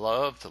law of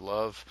love, to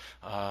love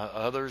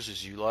others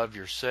as you love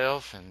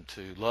yourself, and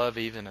to love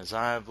even as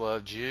I have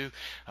loved you.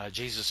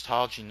 Jesus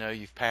taught,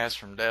 you've passed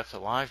from death to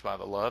life by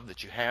the love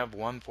that you have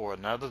one for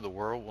another. The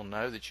world will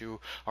know that you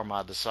are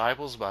my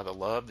disciples by the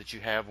love that you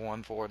have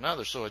one for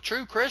another. So a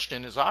true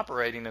Christian is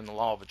operating in the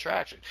law of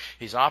attraction.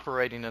 He's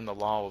operating in the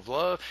law of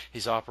love.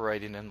 He's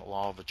operating in the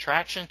law of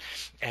attraction,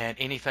 and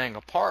anything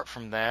apart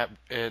from that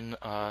in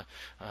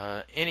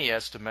any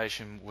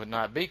estimation would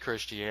not be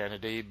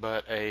Christianity,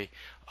 but a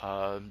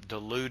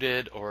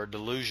diluted or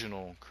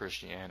delusional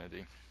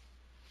Christianity.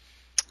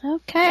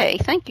 Okay,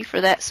 thank you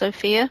for that,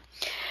 Sophia.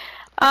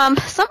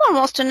 Someone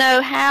wants to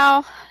know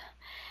how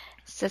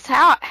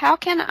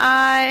can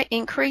I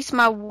increase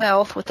my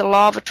wealth with the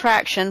law of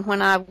attraction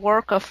when I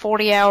work a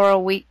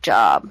 40-hour-a-week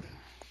job?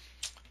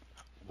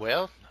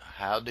 Well,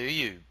 how do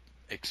you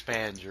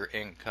expand your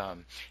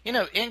income?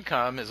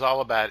 Income is all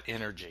about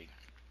energy,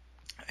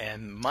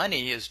 and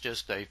money is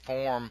just a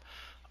form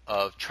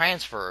of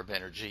transfer of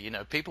energy.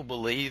 People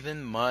believe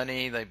in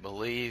money, they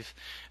believe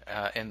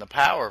in the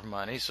power of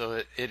money,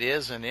 so it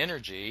is an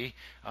energy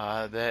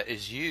that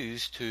is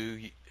used to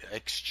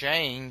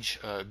exchange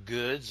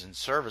goods and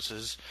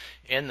services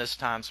in this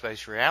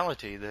time-space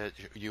reality that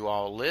you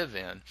all live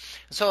in.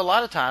 So a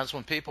lot of times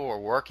when people are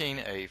working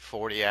a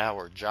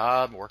 40-hour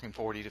job, working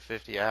 40 to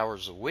 50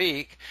 hours a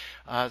week,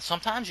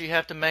 sometimes you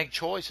have to make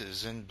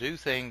choices and do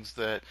things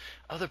that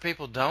other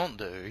people don't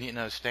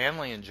do.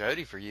 Stanley and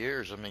Jody for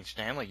years,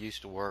 Stanley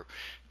used to work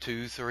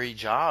 2-3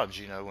 jobs,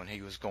 when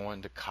he was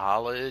going to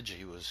college.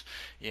 He was,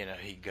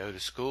 he'd go to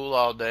school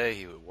all day,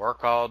 he would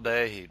work all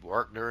day, he'd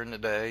work during the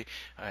day,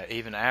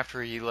 even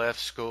after he left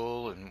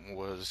school and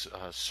was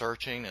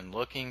searching and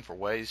looking for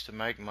ways to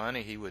make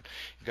money. He would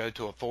go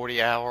to a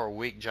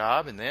 40-hour-a-week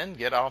job and then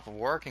get off of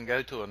work and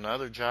go to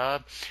another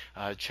job,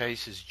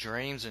 chase his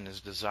dreams and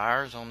his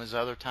desires on his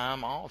other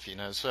time off.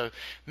 So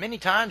many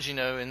times,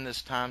 in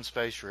this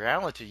time-space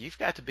reality, you've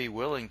got to be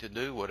willing to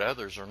do what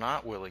others are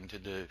not willing to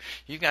do.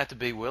 You've got to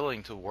be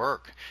willing to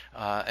work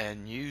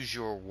and use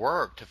your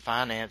work to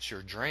finance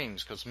your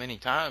dreams, because many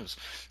times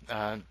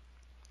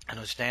I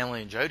know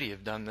Stanley and Jody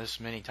have done this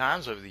many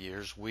times over the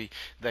years.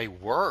 They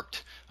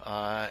worked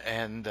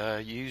and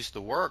used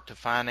the work to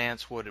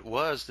finance what it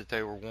was that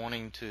they were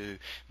wanting to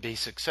be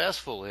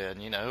successful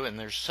in, and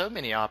there's so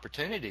many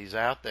opportunities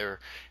out there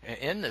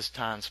in this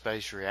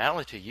time-space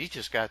reality. You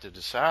just got to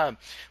decide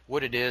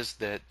what it is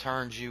that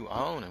turns you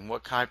on and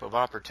what type of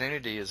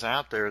opportunity is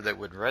out there that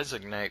would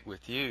resonate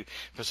with you,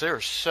 because there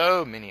are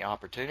so many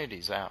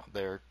opportunities out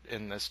there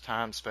in this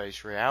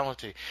time-space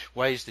reality,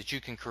 ways that you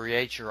can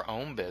create your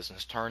own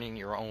business, turning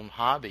your own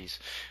hobbies.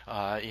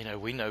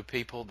 We know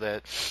people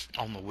that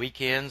on the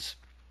weekends,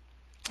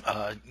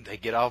 they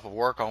get off of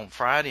work on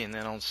Friday, and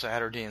then on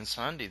Saturday and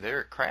Sunday they're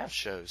at craft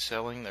shows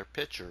selling their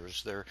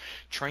pictures, their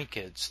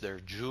trinkets,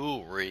 their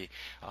jewelry,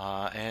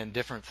 and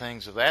different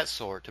things of that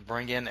sort to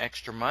bring in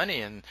extra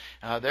money. And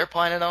they're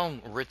planning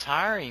on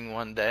retiring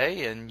one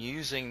day and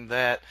using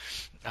that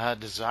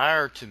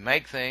desire to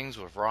make things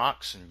with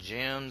rocks and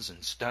gems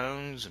and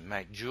stones and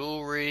make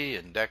jewelry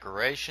and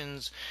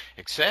decorations,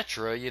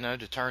 etc.,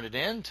 to turn it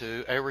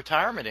into a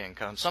retirement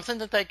income, something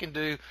that they can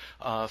do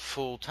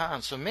full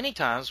time. So many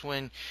times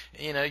when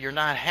you're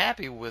not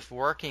happy with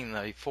working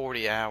a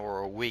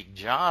 40-hour-a-week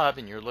job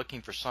and you're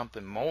looking for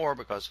something more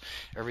because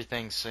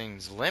everything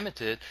seems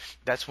limited,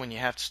 that's when you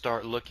have to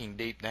start looking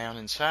deep down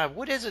inside.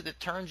 What is it that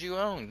turns you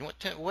on?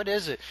 What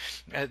is it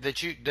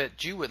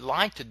that you would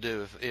like to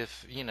do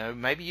if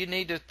maybe you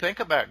need to think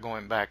about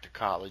going back to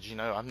college.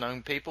 I've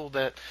known people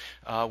that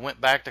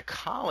went back to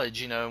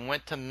college, and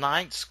went to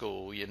night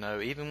school,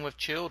 even with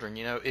children.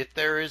 If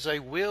there is a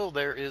will,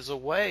 there is a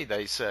way,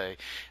 they say.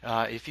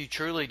 If you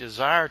truly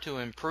desire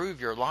to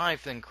improve your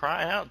life, then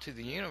cry out to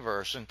the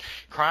universe and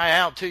cry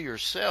out to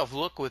yourself.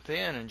 Look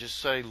within and just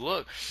say,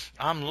 look,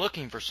 I'm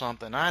looking for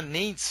something. I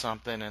need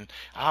something, and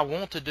I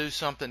want to do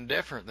something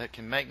different that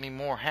can make me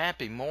more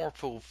happy, more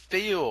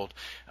fulfilled,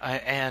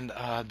 and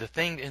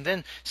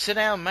then sit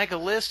down and make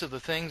a list of the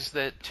things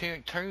that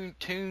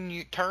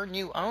turn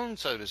you on,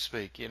 so to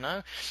speak.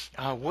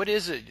 What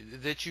is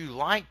it that you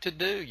like to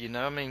do?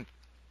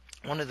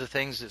 one of the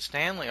things that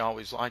Stanley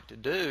always liked to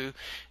do,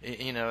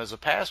 as a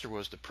pastor,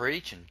 was to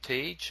preach and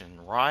teach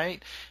and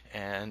write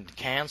and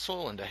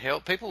cancel and to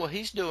help people. Well,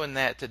 he's doing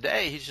that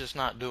today. He's just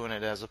not doing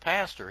it as a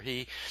pastor.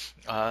 He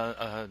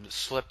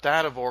slipped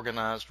out of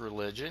organized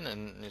religion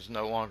and is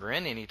no longer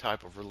in any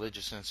type of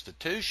religious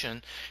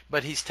institution,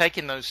 but he's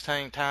taking those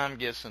same time,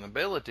 gifts, and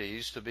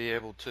abilities to be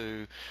able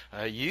to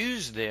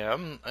use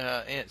them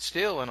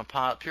still in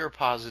a pure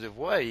positive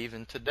way,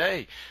 even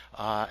today.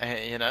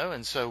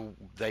 And so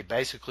they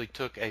basically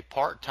took a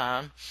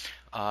part-time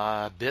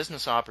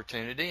business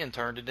opportunity and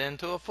turned it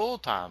into a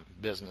full-time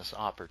business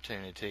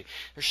opportunity.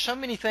 There's so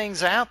many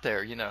things out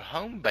there,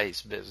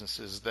 home-based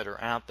businesses that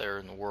are out there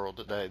in the world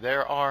today.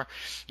 There are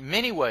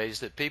many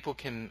ways that people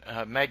can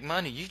make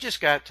money. You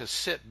just got to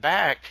sit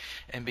back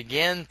and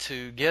begin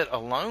to get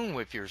alone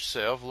with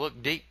yourself,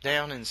 look deep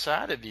down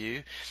inside of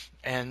you,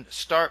 and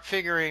start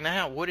figuring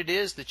out what it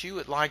is that you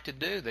would like to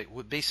do that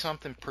would be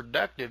something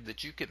productive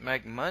that you could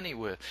make money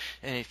with.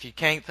 And if you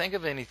can't think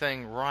of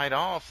anything right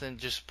off, then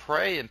just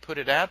pray and put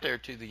it out there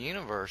to the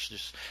universe.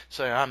 Just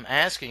say, I'm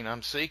asking,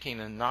 I'm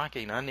seeking, and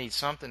knocking. I need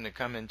something to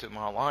come into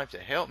my life to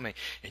help me.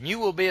 And you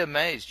will be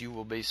amazed, you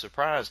will be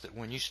surprised that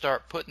when you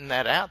start putting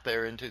that out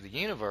there into the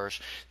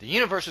universe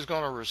is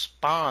going to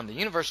respond. The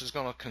universe is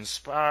going to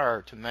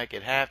conspire to make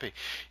it happy.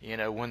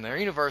 When the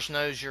universe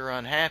knows you're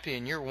unhappy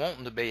and you're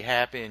wanting to be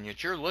happy and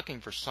you're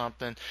looking for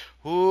something,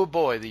 oh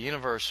boy, the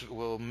universe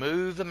will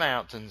move the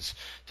mountains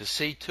to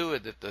see to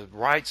it that the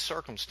right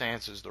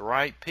circumstances, the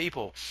right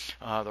people,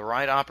 the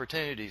right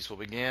opportunities will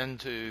begin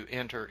to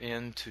enter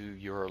into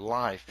your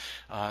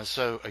life.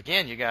 So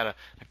again, you got to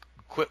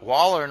quit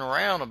wallowing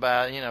around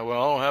about, well,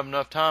 I don't have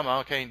enough time,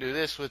 I can't do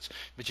this.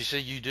 But you see,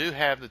 you do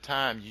have the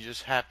time. You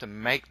just have to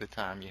make the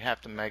time. You have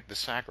to make the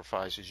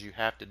sacrifices. You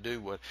have to do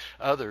what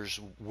others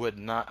will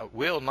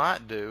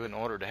not do in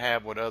order to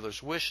have what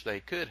others wish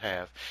they could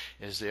have,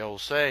 is the old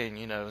saying,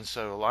 And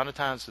so a lot of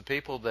times the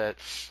people that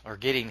are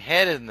getting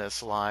headed in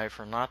this life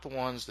are not the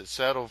ones that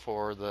settle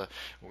for the,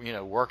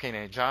 working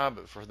a job,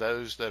 but for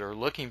those that are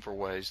looking for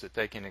ways that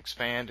they can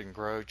expand and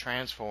grow,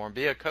 transform,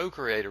 be a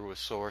co-creator with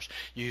Source,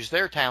 use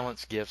their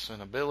talents, gifts,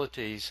 and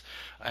abilities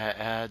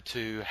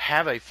to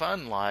have a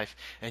fun life,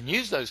 and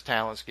use those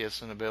talents,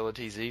 gifts, and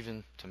abilities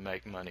even to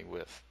make money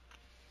with.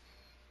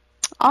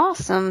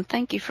 Awesome.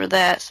 Thank you for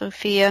that,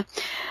 Sophia.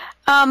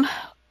 Someone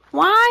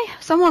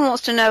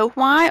wants to know,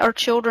 why are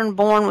children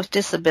born with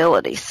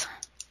disabilities?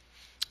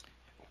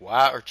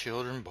 Why are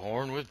children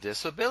born with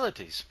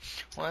disabilities?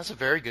 Well, that's a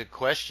very good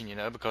question,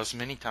 because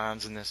many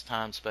times in this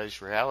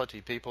time-space reality,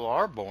 people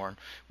are born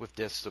with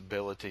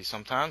disabilities.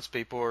 Sometimes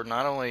people are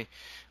not only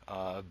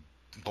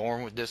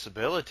born with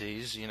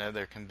disabilities,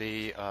 there can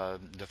be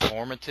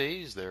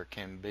deformities, there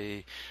can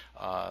be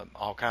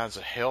all kinds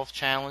of health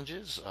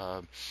challenges.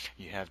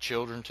 You have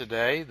children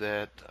today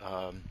that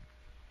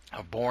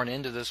are born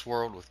into this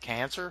world with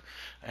cancer,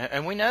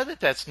 and we know that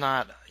that's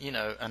not,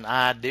 an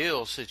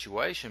ideal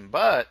situation,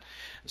 but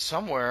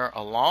somewhere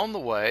along the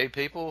way,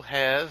 people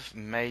have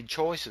made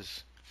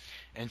choices.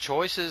 And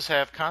choices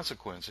have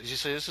consequences. You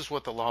see, this is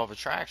what the law of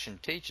attraction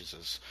teaches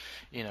us.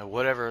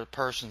 Whatever a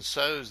person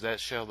sows, that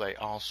shall they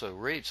also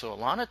reap. So a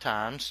lot of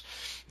times,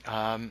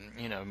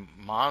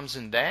 moms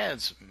and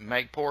dads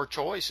make poor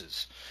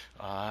choices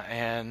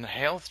and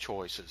health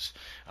choices.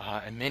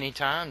 And many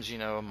times,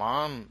 a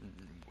mom,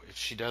 if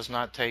she does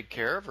not take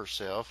care of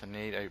herself and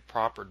need a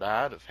proper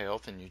diet of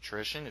health and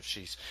nutrition, if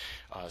she's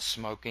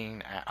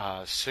smoking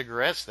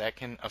cigarettes, that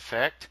can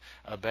affect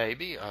a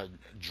baby.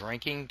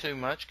 Drinking too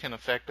much can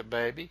affect a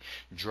baby.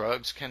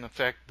 Drugs can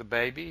affect the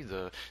baby,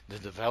 the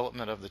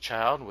development of the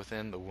child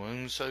within the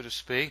womb, so to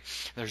speak.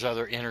 There's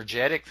other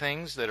energetic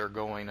things that are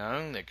going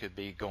on that could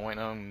be going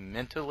on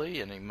mentally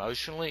and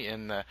emotionally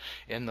in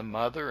the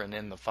mother and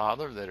in the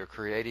father that are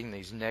creating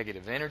these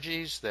negative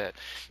energies that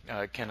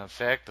can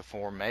affect the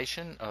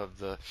formation of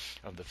the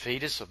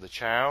fetus, of the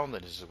child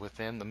that is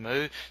within the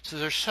mood. So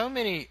there's so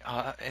many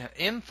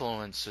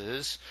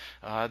influences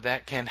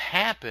that can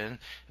happen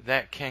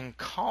that can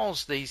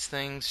cause these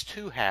things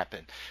to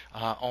happen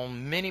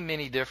on many,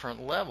 many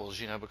different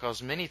levels,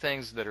 because many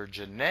things that are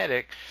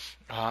genetic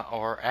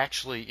are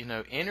actually,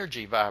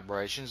 energy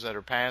vibrations that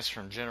are passed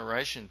from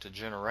generation to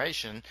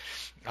generation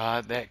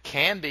that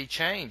can be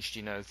changed,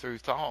 through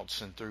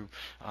thoughts and through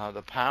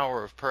the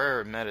power of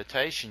prayer and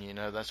meditation.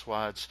 That's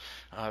why it's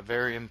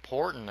very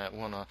important that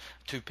when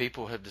two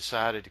people have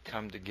decided to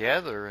come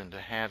together and to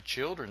have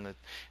children, that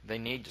they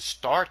need to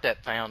start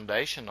that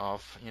foundation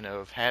off,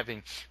 of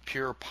having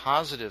pure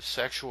positive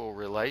sexual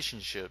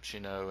relationships,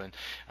 and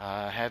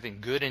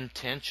having good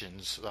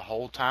intentions the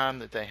whole time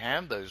that they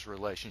have those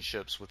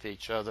relationships with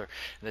each other,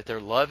 that they're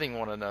loving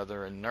one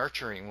another and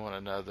nurturing one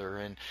another,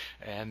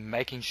 and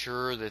making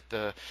sure that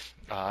the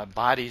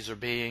bodies are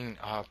being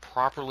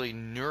properly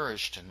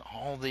nourished and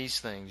all these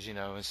things,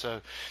 and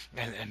so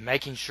and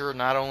making sure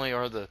not only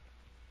are that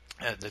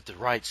the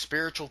right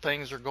spiritual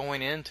things are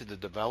going into the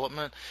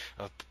development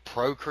of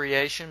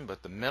procreation,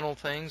 but the mental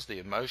things, the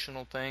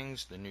emotional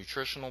things, the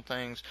nutritional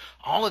things,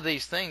 all of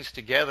these things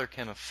together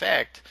can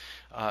affect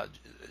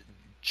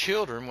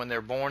children when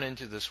they're born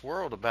into this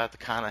world about the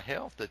kind of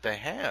health that they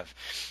have.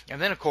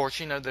 And then, of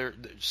course,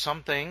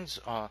 some things,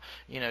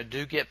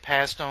 do get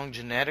passed on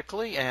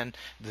genetically, and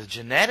the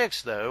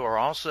genetics, though, are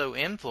also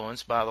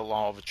influenced by the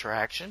law of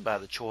attraction, by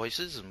the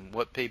choices and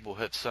what people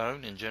have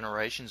sown in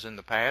generations in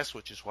the past,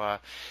 which is why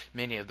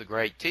many of the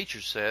great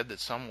teachers said that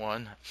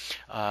someone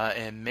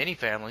and many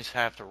families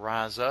have to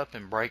rise up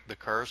and break the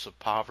curse of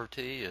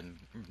poverty and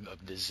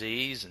of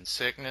disease and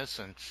sickness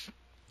and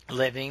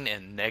living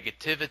and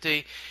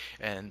negativity,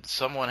 and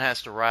someone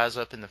has to rise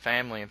up in the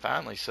family and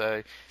finally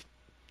say,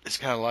 it's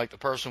kind of like the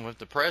person with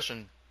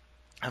depression,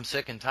 I'm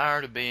sick and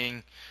tired of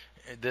being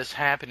this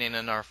happening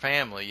in our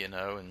family, and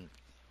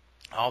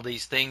all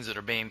these things that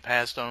are being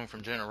passed on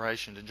from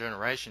generation to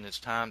generation. It's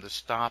time to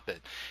stop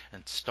it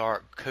and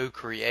start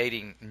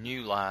co-creating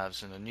new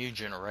lives and a new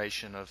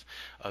generation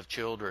of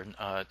children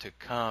to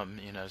come.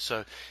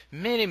 So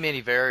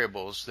many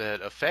variables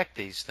that affect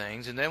these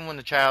things. And then when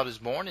the child is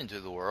born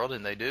into the world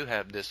and they do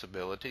have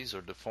disabilities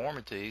or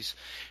deformities,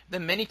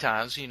 then many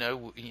times,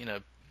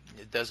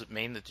 it doesn't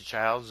mean that the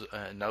child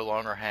no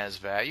longer has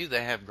value.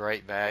 They have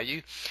great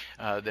value.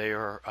 They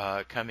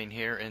are coming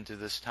here into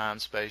this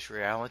time-space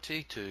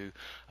reality to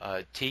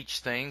teach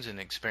things and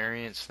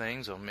experience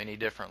things on many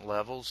different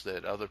levels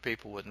that other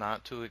people would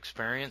not to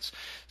experience.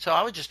 So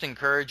I would just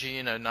encourage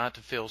you, not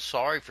to feel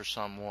sorry for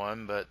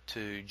someone, but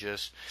to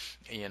just,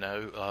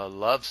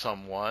 love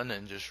someone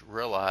and just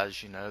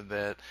realize,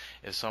 that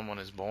if someone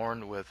is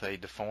born with a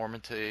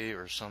deformity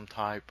or some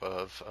type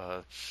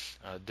of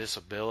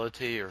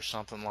disability or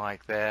something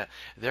like that,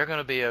 they're going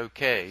to be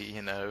okay,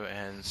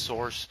 and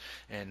source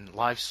and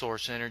life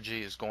source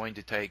energy is going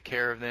to take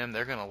care of them.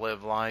 They're going to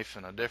live life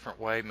in a different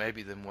way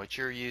maybe than what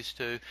you're used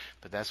to,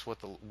 but that's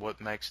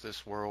what makes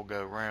this world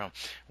go round.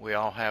 We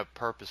all have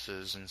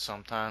purposes, and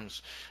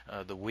sometimes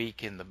the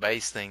weak and the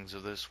base things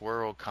of this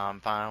world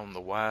confound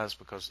the wise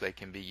because they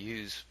can be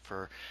used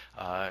for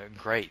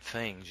great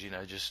things.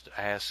 Just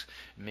ask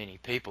many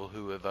people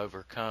who have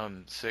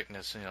overcome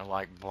sickness,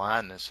 like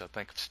blindness. I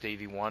think of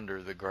Stevie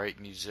Wonder, the great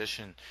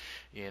musician,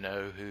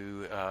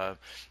 who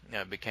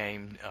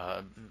became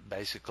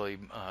basically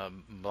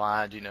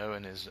blind,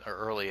 in his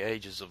early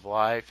ages of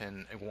life,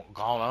 and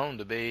gone on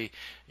to be,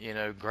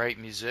 great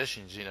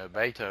musicians.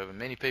 Beethoven.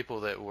 Many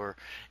people that were,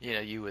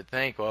 you would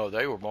think, well,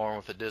 they were born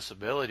with a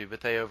disability,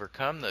 but they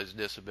overcome those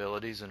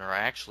disabilities and are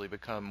actually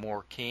become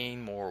more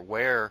keen, more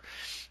aware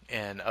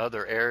in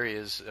other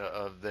areas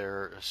of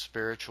their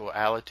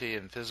spirituality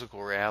and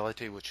physical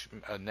reality, which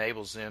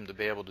enables them to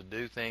be able to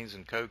do things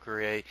and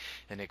co-create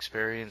and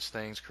experience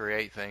things,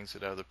 create things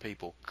that other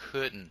people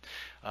couldn't.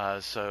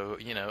 So,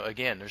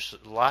 again, there's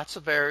lots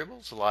of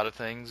variables, a lot of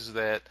things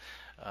that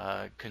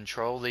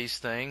control these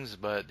things,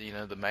 but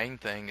the main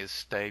thing is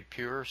stay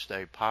pure,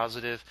 stay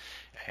positive,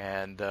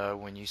 and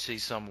when you see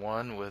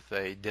someone with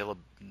a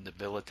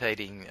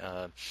debilitating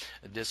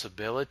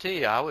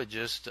disability, I would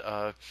just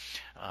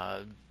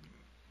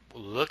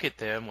look at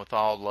them with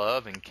all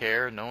love and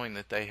care, knowing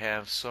that they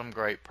have some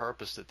great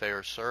purpose that they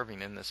are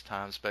serving in this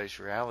time-space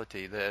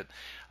reality that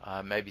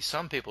maybe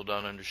some people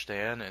don't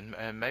understand,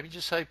 and maybe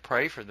just say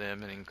pray for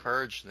them and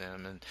encourage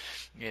them, and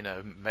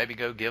maybe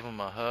go give them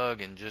a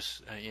hug and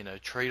just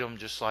treat them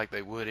just like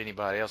they would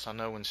anybody else. I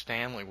know when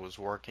Stanley was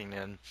working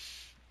in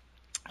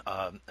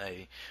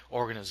a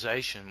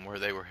organization where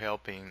they were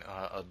helping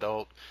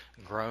adult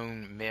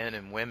grown men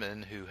and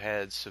women who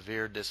had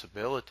severe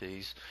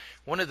disabilities,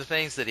 one of the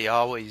things that he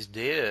always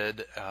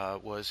did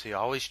was he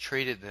always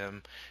treated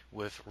them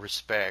with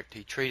respect.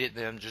 He treated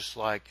them just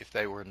like if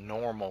they were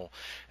normal,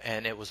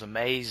 and it was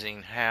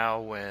amazing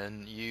how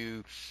when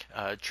you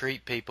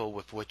treat people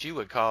with what you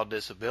would call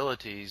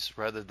disabilities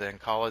rather than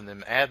calling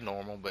them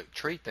abnormal, but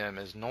treat them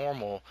as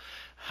normal,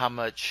 how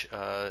much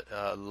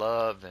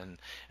love and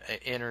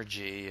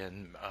energy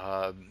and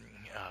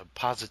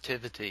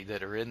positivity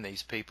that are in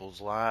these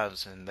people's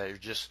lives, and they're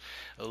just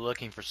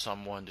looking for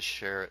someone to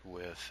share it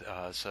with.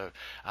 So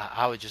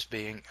I would just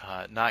be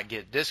not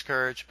get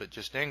discouraged, but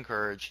just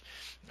encouraged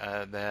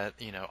that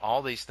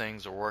all these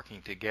things are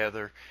working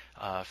together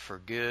for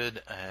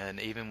good, and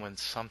even when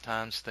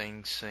sometimes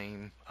things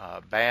seem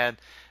bad,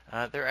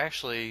 they're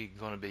actually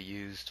going to be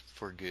used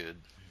for good.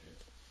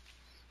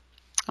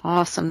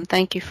 Awesome.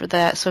 Thank you for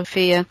that,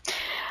 Sophia.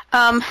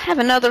 Have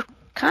another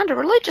kind of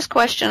religious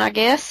question, I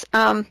guess.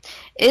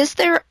 Is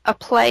there a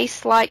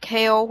place like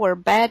hell where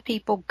bad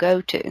people go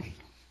to?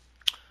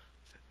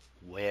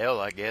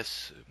 Well, I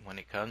guess when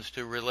it comes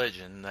to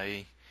religion,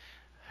 they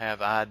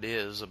have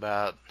ideas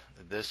about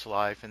this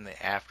life and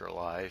the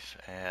afterlife,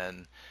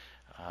 and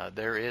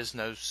there is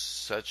no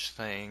such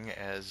thing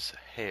as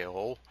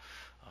hell,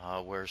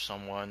 where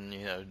someone,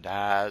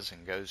 dies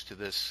and goes to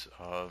this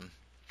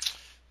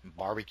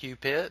barbecue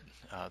pit,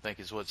 I think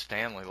is what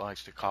Stanley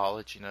likes to call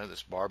it,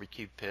 this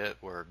barbecue pit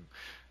where,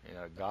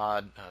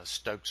 God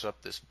stokes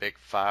up this big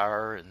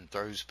fire and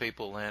throws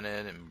people in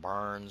it and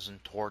burns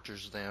and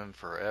tortures them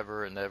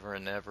forever and ever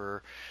and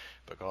ever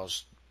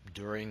because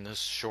during this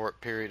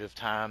short period of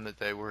time that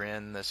they were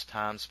in this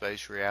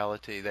time-space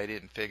reality, they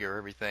didn't figure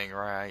everything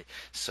right,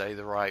 say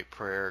the right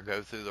prayer,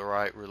 go through the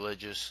right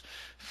religious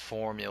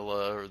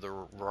formula, or the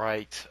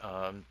right,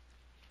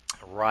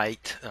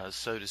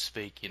 so to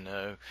speak,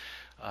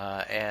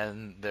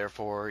 and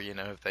therefore,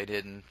 if they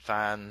didn't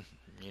find,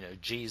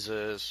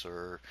 Jesus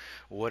or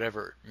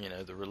whatever,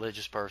 the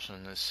religious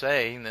person is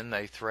saying, then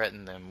they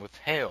threaten them with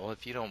hell.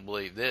 If you don't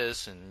believe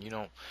this and you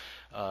don't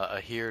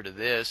adhere to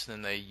this,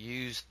 then they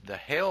use the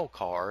hell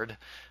card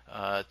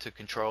to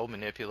control,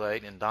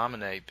 manipulate, and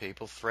dominate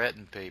people,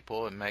 threaten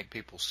people, and make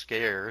people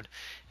scared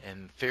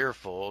and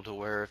fearful, to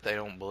where if they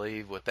don't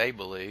believe what they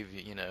believe,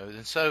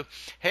 And so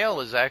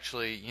hell is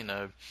actually,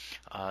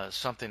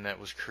 something that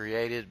was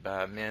created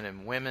by men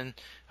and women,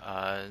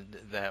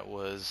 that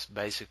was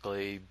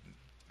basically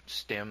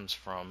stems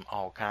from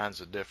all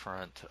kinds of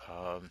different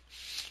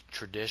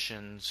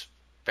traditions,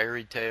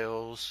 fairy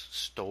tales,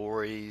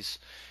 stories,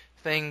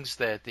 things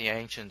that the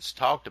ancients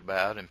talked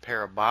about in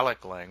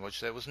parabolic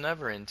language that was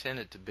never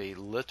intended to be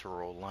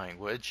literal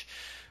language.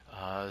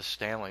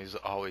 Stanley's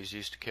always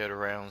used to kid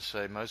around and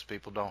say most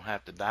people don't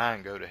have to die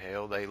and go to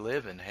hell. They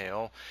live in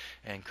hell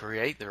and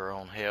create their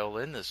own hell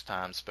in this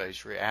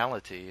time-space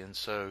reality. And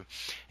so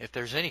if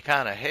there's any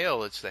kind of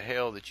hell, it's the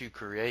hell that you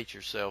create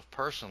yourself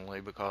personally,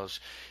 because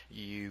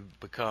you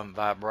become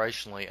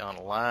vibrationally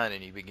unaligned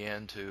and you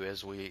begin to,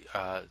 as we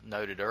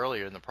noted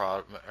earlier in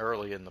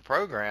the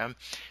program,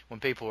 when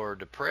people are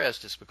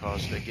depressed, it's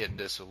because they get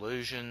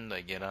disillusioned,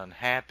 they get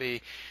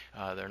unhappy,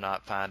 they're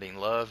not finding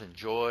love and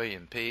joy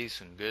and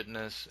peace and goodness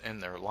in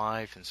their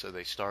life, and so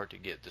they start to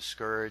get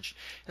discouraged.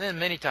 And then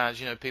many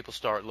times, people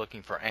start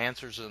looking for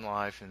answers in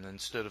life, and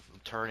instead of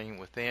turning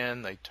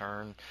within, they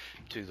turn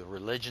to the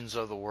religions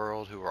of the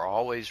world, who are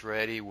always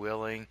ready,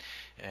 willing,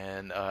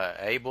 and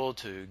able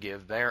to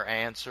give their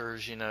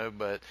answers,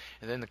 but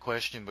and then the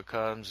question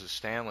becomes, as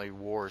Stanley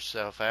wore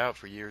himself out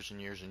for years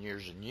and years and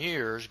years and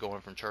years,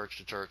 going from church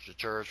to church to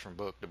church, from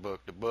book to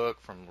book to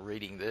book, from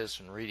reading this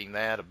and reading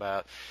that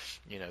about,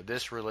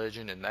 this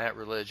religion and that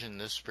religion,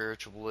 this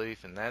spiritual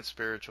belief and that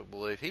spiritual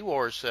belief. He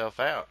wore himself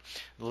out,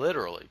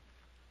 literally.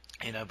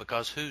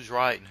 Because who's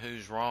right and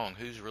who's wrong,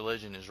 whose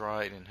religion is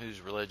right and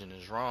whose religion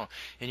is wrong.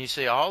 And you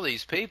see, all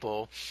these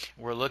people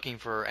were looking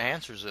for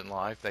answers in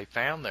life. They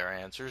found their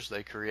answers.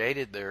 They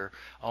created their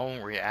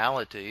own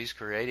realities,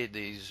 created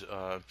these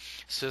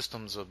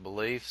systems of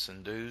beliefs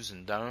and do's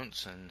and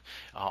don'ts, and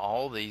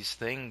all these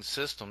things,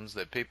 systems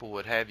that people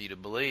would have you to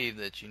believe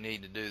that you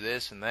need to do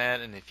this and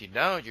that, and if you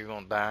don't, you're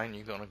going to die and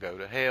you're going to go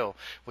to hell,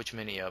 which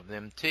many of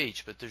them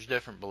teach. But there's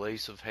different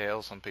beliefs of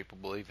hell. Some people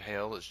believe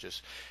hell is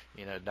just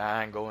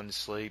dying, going to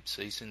sleep,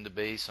 ceasing to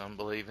be. Some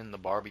believe in the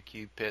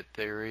barbecue pit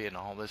theory and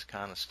all this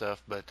kind of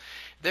stuff. But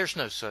there's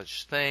no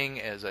such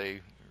thing as a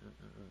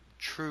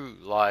true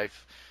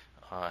life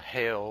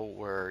hell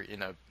where,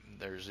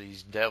 there's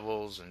these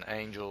devils and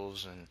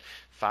angels and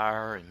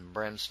fire and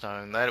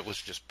brimstone. That it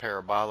was just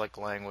parabolic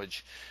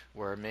language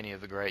where many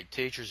of the great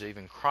teachers,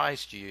 even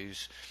Christ,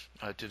 used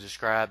to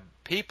describe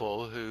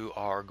people who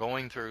are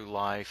going through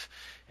life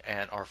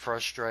and are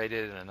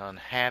frustrated and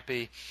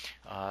unhappy.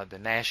 The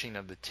gnashing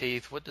of the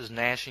teeth. What does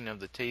gnashing of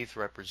the teeth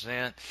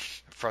represent?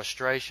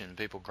 Frustration.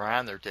 People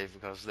grind their teeth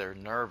because they're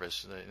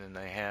nervous and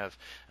they have,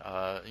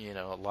 a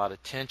lot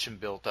of tension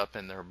built up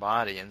in their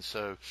body. And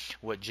so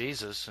what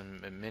Jesus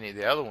and many of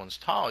the other ones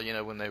taught,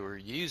 when they were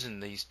using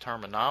these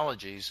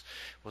terminologies,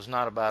 was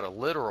not about a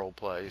literal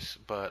place,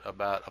 but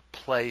about a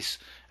place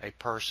a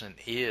person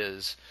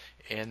is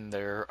in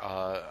their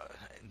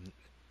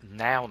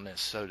nowness,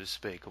 so to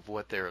speak, of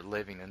what they're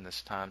living in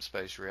this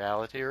time-space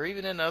reality, or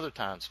even in other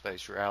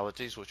time-space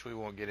realities, which we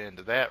won't get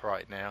into that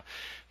right now.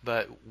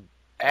 But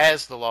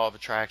as the law of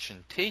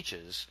attraction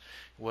teaches,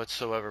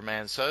 whatsoever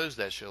man sows,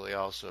 that shall he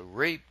also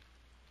reap.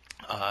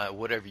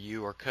 Whatever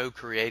you are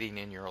co-creating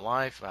in your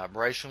life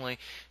vibrationally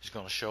is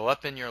going to show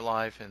up in your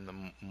life, and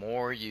the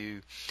more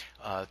you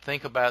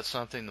think about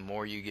something, the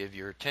more you give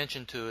your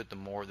attention to it, the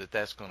more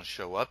that's going to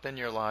show up in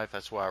your life.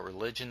 That's why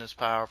religion is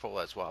powerful.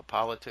 That's why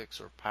politics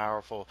are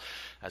powerful.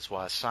 That's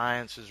why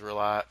science is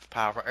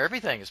powerful.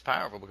 Everything is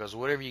powerful, because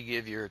whatever you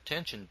give your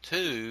attention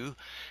to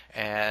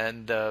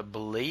and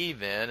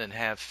believe in and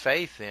have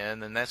faith in,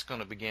 then that's going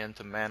to begin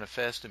to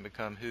manifest and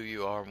become who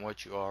you are and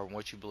what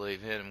you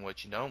believe in and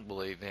what you don't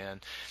believe in.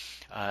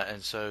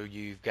 And so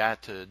you've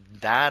got to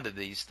die to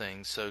these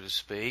things, so to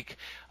speak,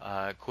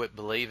 quit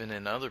believing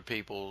in other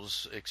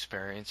people's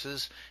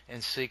experiences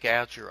and seek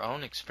out your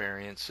own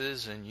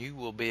experiences, and you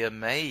will be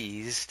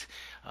amazed,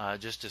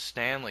 just as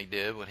Stanley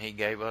did when he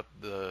gave up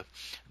the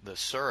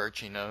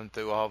search, and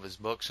threw all of his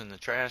books in the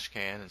trash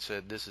can and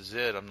said, this is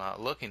it, I'm not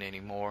looking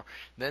anymore.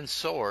 Then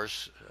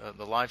Source,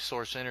 the life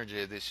source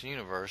energy of this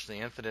universe, the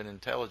infinite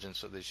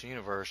intelligence of this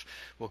universe,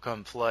 will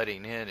come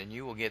flooding in, and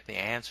you will get the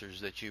answers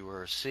that you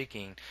were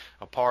seeking,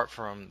 apart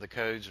from the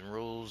codes and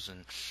rules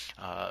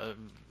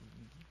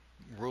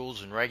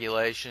and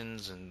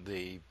regulations and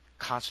the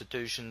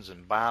constitutions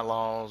and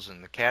bylaws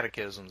and the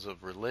catechisms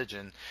of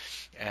religion,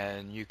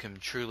 and you can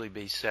truly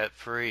be set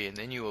free. And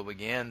then you will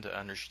begin to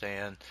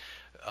understand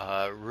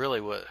really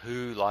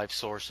who life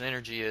source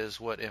energy is,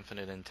 what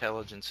infinite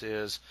intelligence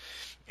is,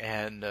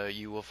 and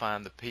you will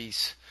find the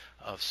peace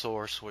of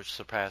source which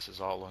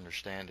surpasses all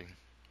understanding.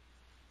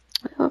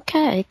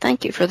 Okay,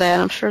 thank you for that.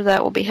 I'm sure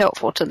that will be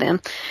helpful to them.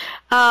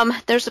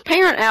 There's a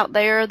parent out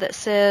there that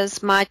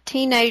says, my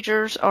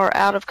teenagers are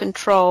out of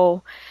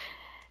control.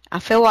 I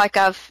feel like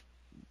I've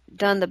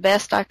done the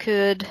best I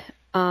could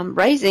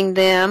raising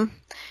them.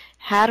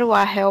 How do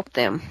I help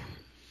them?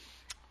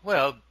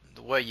 Well,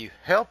 the way you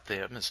help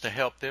them is to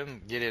help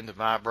them get into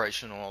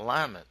vibrational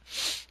alignment.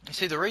 You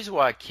see, the reason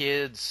why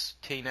kids,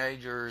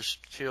 teenagers,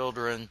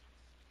 children,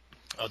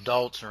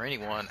 adults, or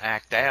anyone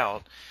act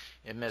out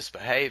and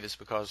misbehave is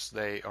because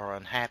they are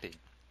unhappy.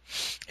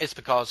 It's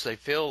because they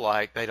feel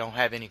like they don't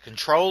have any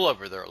control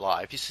over their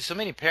life. You see, so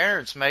many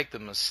parents make the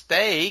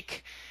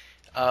mistake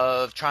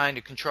of trying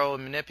to control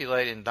and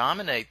manipulate and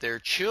dominate their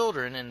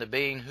children into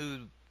being who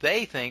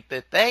they think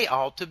that they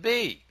ought to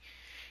be.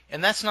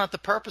 And that's not the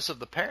purpose of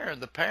the parent.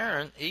 The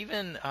parent,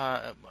 even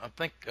I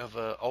think of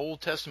an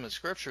Old Testament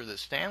scripture that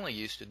Stanley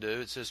used to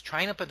do. It says,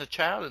 train up a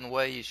child in the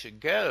way he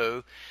should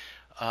go,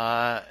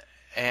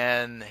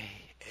 and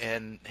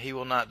he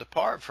will not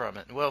depart from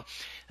it. Well,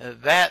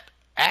 that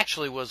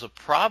actually was a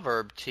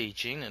proverb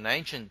teaching, an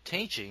ancient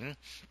teaching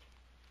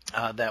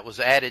that was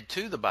added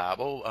to the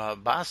Bible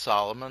by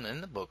Solomon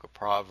in the book of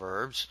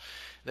Proverbs,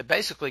 that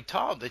basically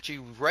taught that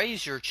you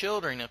raise your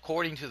children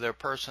according to their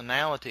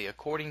personality,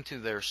 according to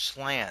their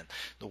slant,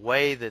 the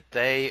way that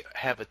they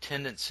have a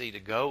tendency to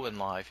go in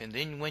life. And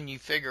then when you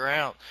figure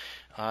out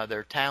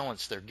their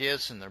talents, their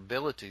gifts, and their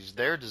abilities,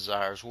 their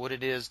desires, what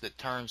it is that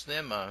turns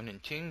them on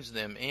and tunes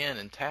them in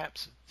and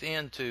taps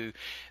into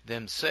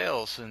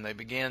themselves, and they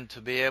begin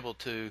to be able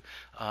to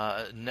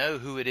know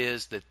who it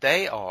is that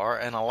they are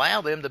and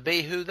allow them to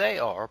be who they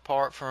are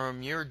apart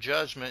from your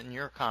judgment and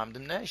your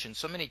condemnation.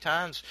 So many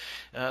times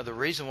the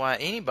reason why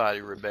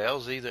anybody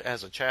rebels, either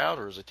as a child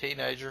or as a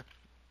teenager,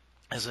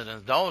 as an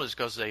adult, is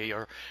because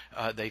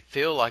they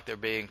feel like they're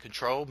being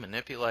controlled,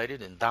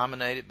 manipulated, and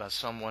dominated by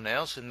someone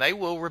else, and they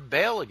will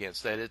rebel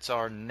against that. It's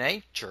our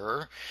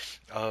nature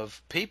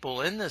of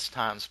people in this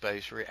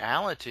time-space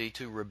reality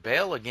to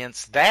rebel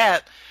against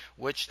that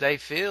which they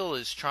feel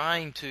is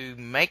trying to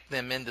make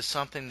them into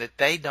something that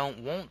they don't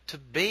want to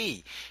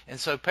be. And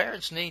so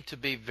parents need to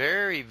be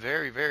very,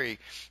 very, very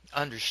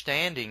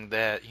understanding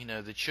that,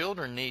 the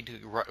children need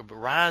to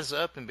rise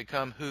up and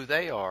become who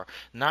they are,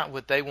 not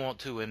what they want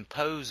to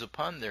impose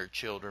upon their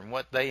children,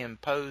 what they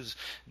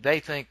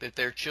think that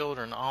their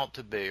children ought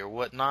to be or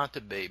what not to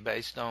be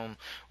based on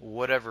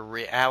whatever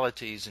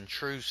realities and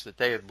truths that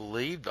they have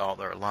believed all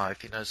their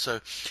life. So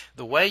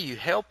the way you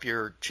help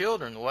your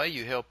children, the way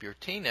you help your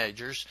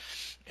teenagers,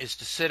 is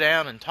to sit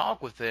down and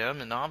talk with them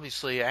and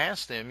obviously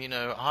ask them,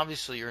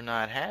 obviously you're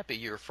not happy,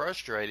 you're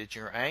frustrated,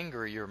 you're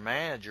angry, you're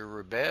mad, you're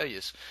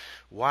rebellious.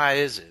 Why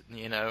is it?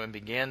 And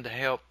begin to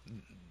help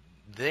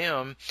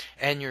them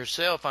and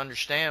yourself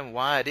understand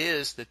why it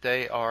is that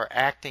they are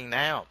acting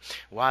out,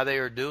 why they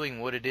are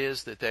doing what it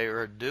is that they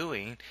are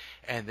doing,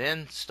 and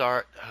then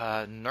start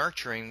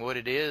nurturing what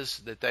it is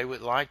that they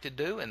would like to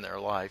do in their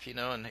life,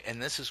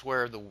 and this is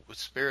where the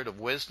spirit of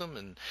wisdom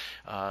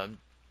and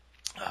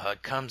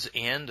comes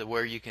in, to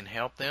where you can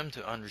help them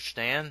to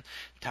understand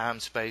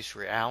time-space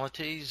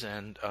realities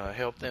and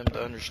help them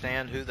to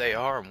understand who they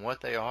are and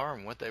what they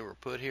were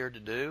put here to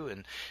do,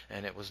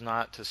 and it was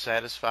not to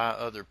satisfy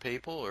other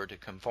people or to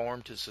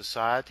conform to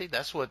society.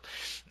 That's what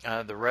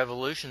the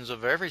revolutions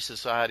of every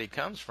society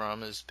comes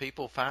from, is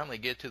people finally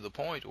get to the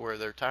point where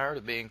they're tired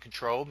of being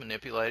controlled,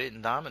 manipulated,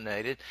 and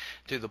dominated,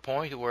 to the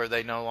point where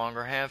they no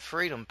longer have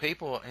freedom.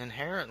 People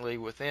inherently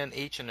within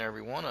each and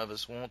every one of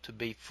us want to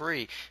be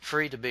free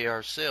to be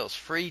ourselves,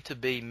 free to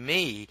be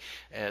me,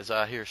 as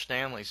I hear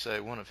Stanley say,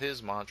 one of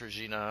his mantras,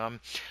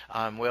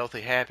 I'm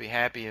wealthy,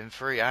 happy, and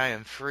free. I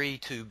am free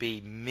to be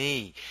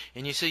me.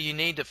 And you see, you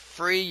need to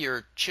free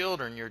your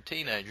children, your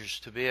teenagers,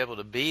 to be able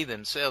to be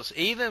themselves,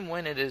 even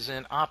when it is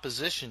in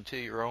opposition to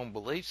your own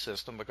belief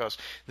system, because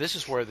this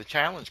is where the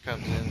challenge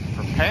comes in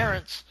for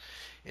parents,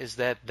 is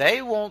that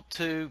they want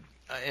to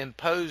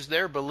impose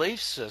their belief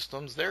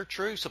systems, their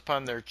truths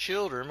upon their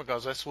children,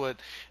 because that's what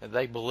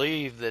they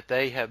believe that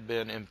they have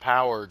been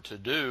empowered to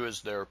do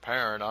as their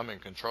parent. I'm in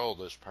control of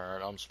this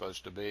parent. I'm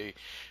supposed to be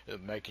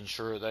making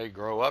sure they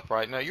grow up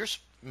right. Now,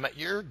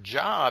 your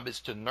job is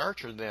to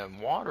nurture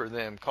them, water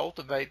them,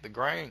 cultivate the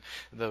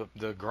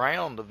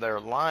ground of their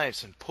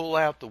lives, and pull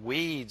out the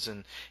weeds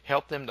and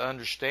help them to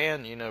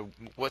understand,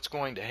 what's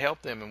going to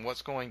help them and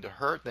what's going to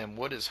hurt them,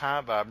 what is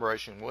high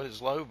vibration, what is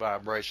low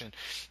vibration,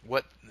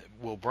 what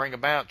will bring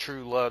about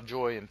true love,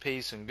 joy, and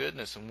peace and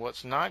goodness, and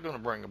what's not going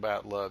to bring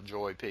about love,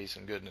 joy, peace,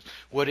 and goodness,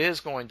 what is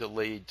going to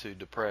lead to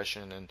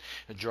depression and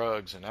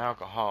drugs and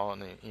alcohol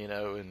and,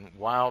 and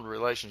wild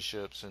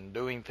relationships and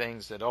doing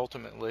things that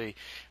ultimately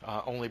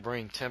only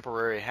bring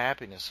temporary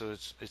happiness. So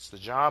it's the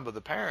job of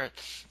the parent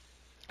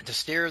to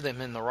steer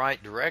them in the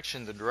right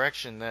direction, the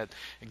direction that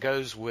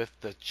goes with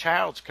the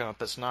child's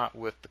compass, not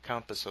with the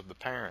compass of the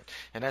parent.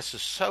 And that's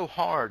just so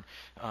hard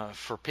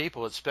for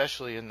people,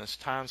 especially in this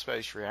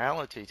time-space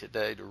reality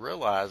today, to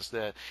realize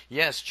that,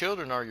 yes,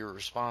 children are your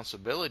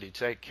responsibility to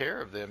take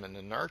care of them and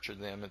to nurture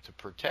them and to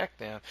protect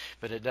them,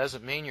 but it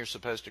doesn't mean you're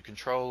supposed to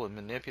control and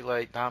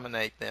manipulate,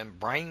 dominate them,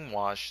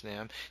 brainwash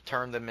them,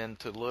 turn them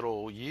into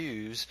little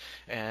yous,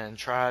 and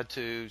try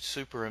to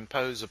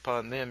superimpose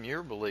upon them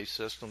your belief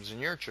systems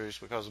and your truths,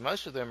 because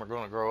most of them are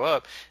going to grow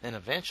up and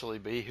eventually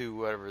be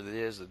whoever it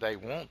is that they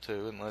want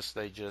to, unless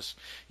they just,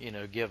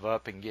 give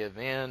up and give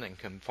in and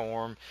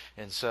conform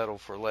and settle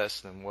for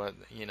less than what,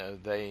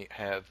 they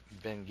have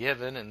been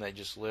given, and they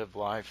just live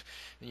life,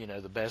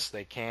 the best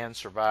they can,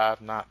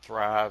 survive, not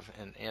thrive,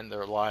 and end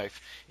their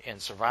life in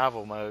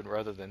survival mode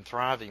rather than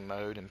thriving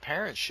mode. And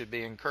parents should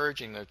be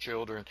encouraging their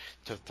children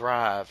to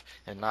thrive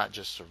and not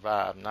just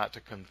survive, not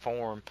to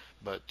conform,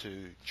 but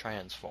to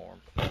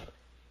transform.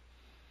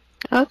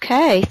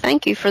 Okay,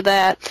 thank you for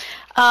that.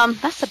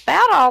 That's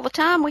about all the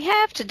time we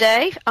have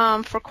today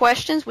for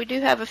questions. We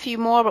do have a few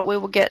more, but we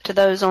will get to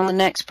those on the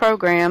next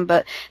program.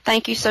 But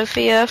thank you,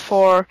 Sophia,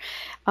 for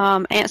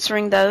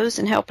answering those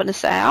and helping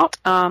us out.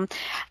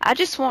 I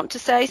just want to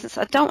say, since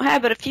I don't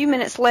have but a few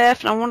minutes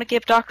left, and I want to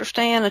give Dr.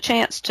 Stan a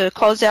chance to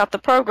close out the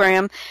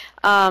program,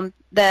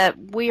 that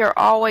we are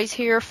always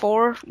here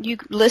for you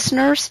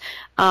listeners.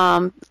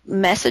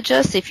 Message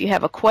us if you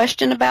have a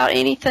question about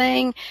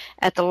anything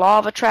at the Law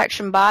of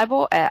Attraction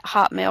Bible at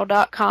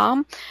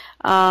hotmail.com.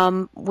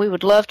 We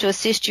would love to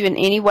assist you in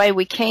any way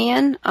we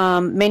can.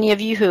 Many of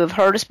you who have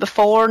heard us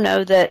before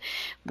know that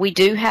we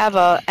do have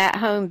a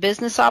at-home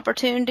business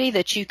opportunity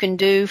that you can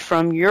do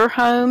from your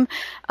home.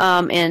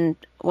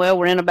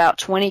 We're in about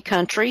 20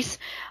 countries.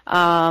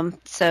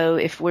 So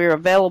if we're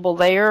available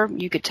there,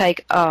 you could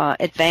take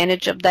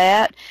advantage of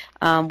that.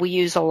 We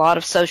use a lot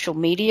of social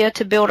media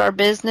to build our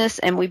business,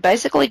 and we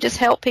basically just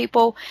help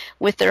people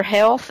with their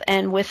health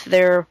and with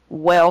their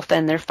wealth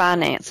and their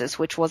finances,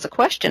 which was a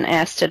question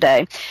asked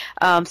today.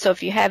 So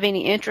if you have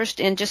any interest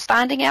in just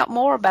finding out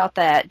more about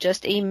that,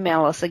 just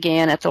email us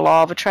again at the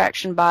Law of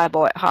Attraction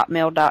Bible at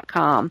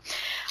hotmail.com.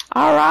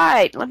 All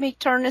right, let me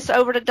turn this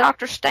over to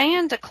Dr.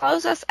 Stan to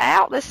close us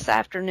out this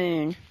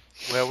afternoon.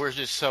 Well, we're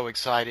just so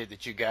excited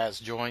that you guys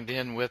joined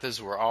in with us.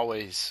 We're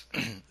always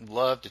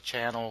love to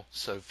channel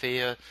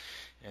Sophia,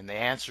 and the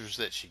answers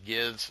that she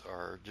gives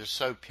are just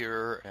so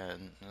pure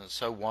and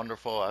so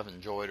wonderful. I've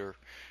enjoyed her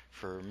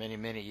for many,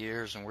 many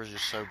years, and we're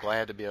just so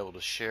glad to be able to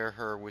share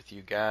her with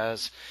you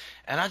guys.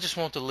 And I just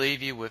want to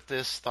leave you with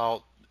this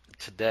thought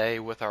today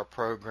with our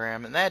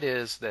program, and that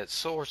is that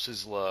Source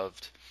is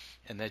loved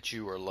and that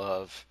you are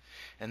loved,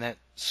 and that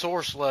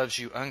Source loves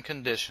you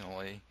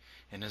unconditionally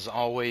and is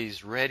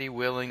always ready,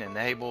 willing, and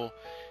able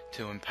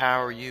to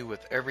empower you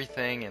with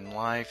everything in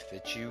life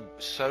that you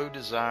so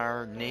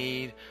desire,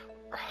 need,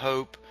 or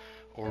hope,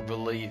 or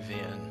believe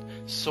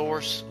in.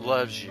 Source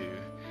loves you,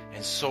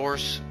 and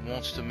Source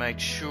wants to make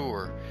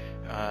sure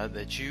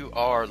that you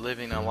are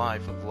living a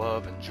life of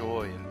love and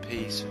joy and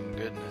peace and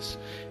goodness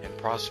and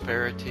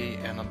prosperity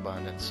and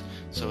abundance.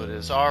 So it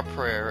is our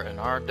prayer and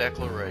our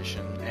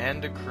declaration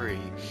and decree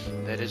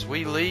that as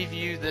we leave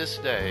you this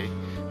day,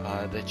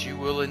 that you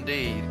will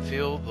indeed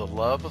feel the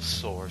love of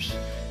Source,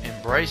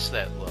 embrace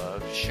that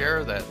love,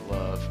 share that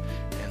love,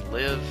 and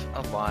live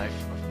a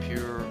life of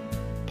pure,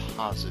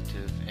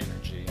 positive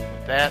energy.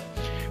 With that,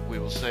 we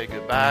will say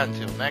goodbye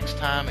until next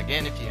time.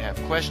 Again, if you have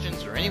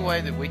questions or any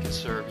way that we can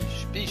serve you,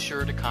 be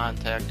sure to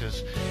contact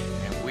us,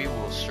 and we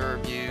will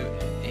serve you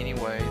in any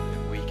way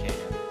that we can.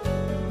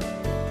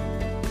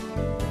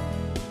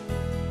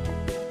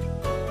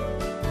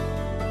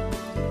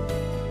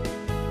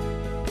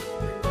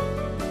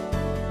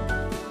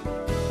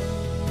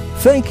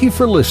 Thank you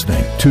for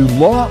listening to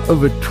Law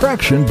of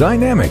Attraction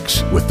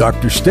Dynamics with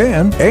Dr.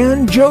 Stan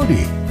and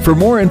Jody. For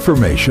more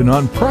information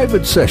on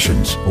private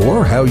sessions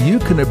or how you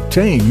can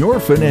obtain your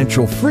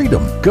financial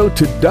freedom, go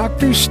to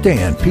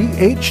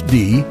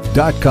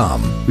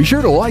drstanphd.com. Be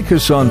sure to like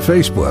us on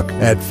Facebook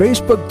at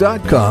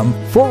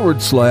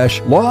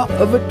facebook.com/Law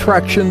of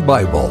Attraction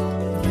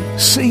Bible.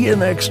 See you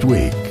next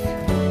week.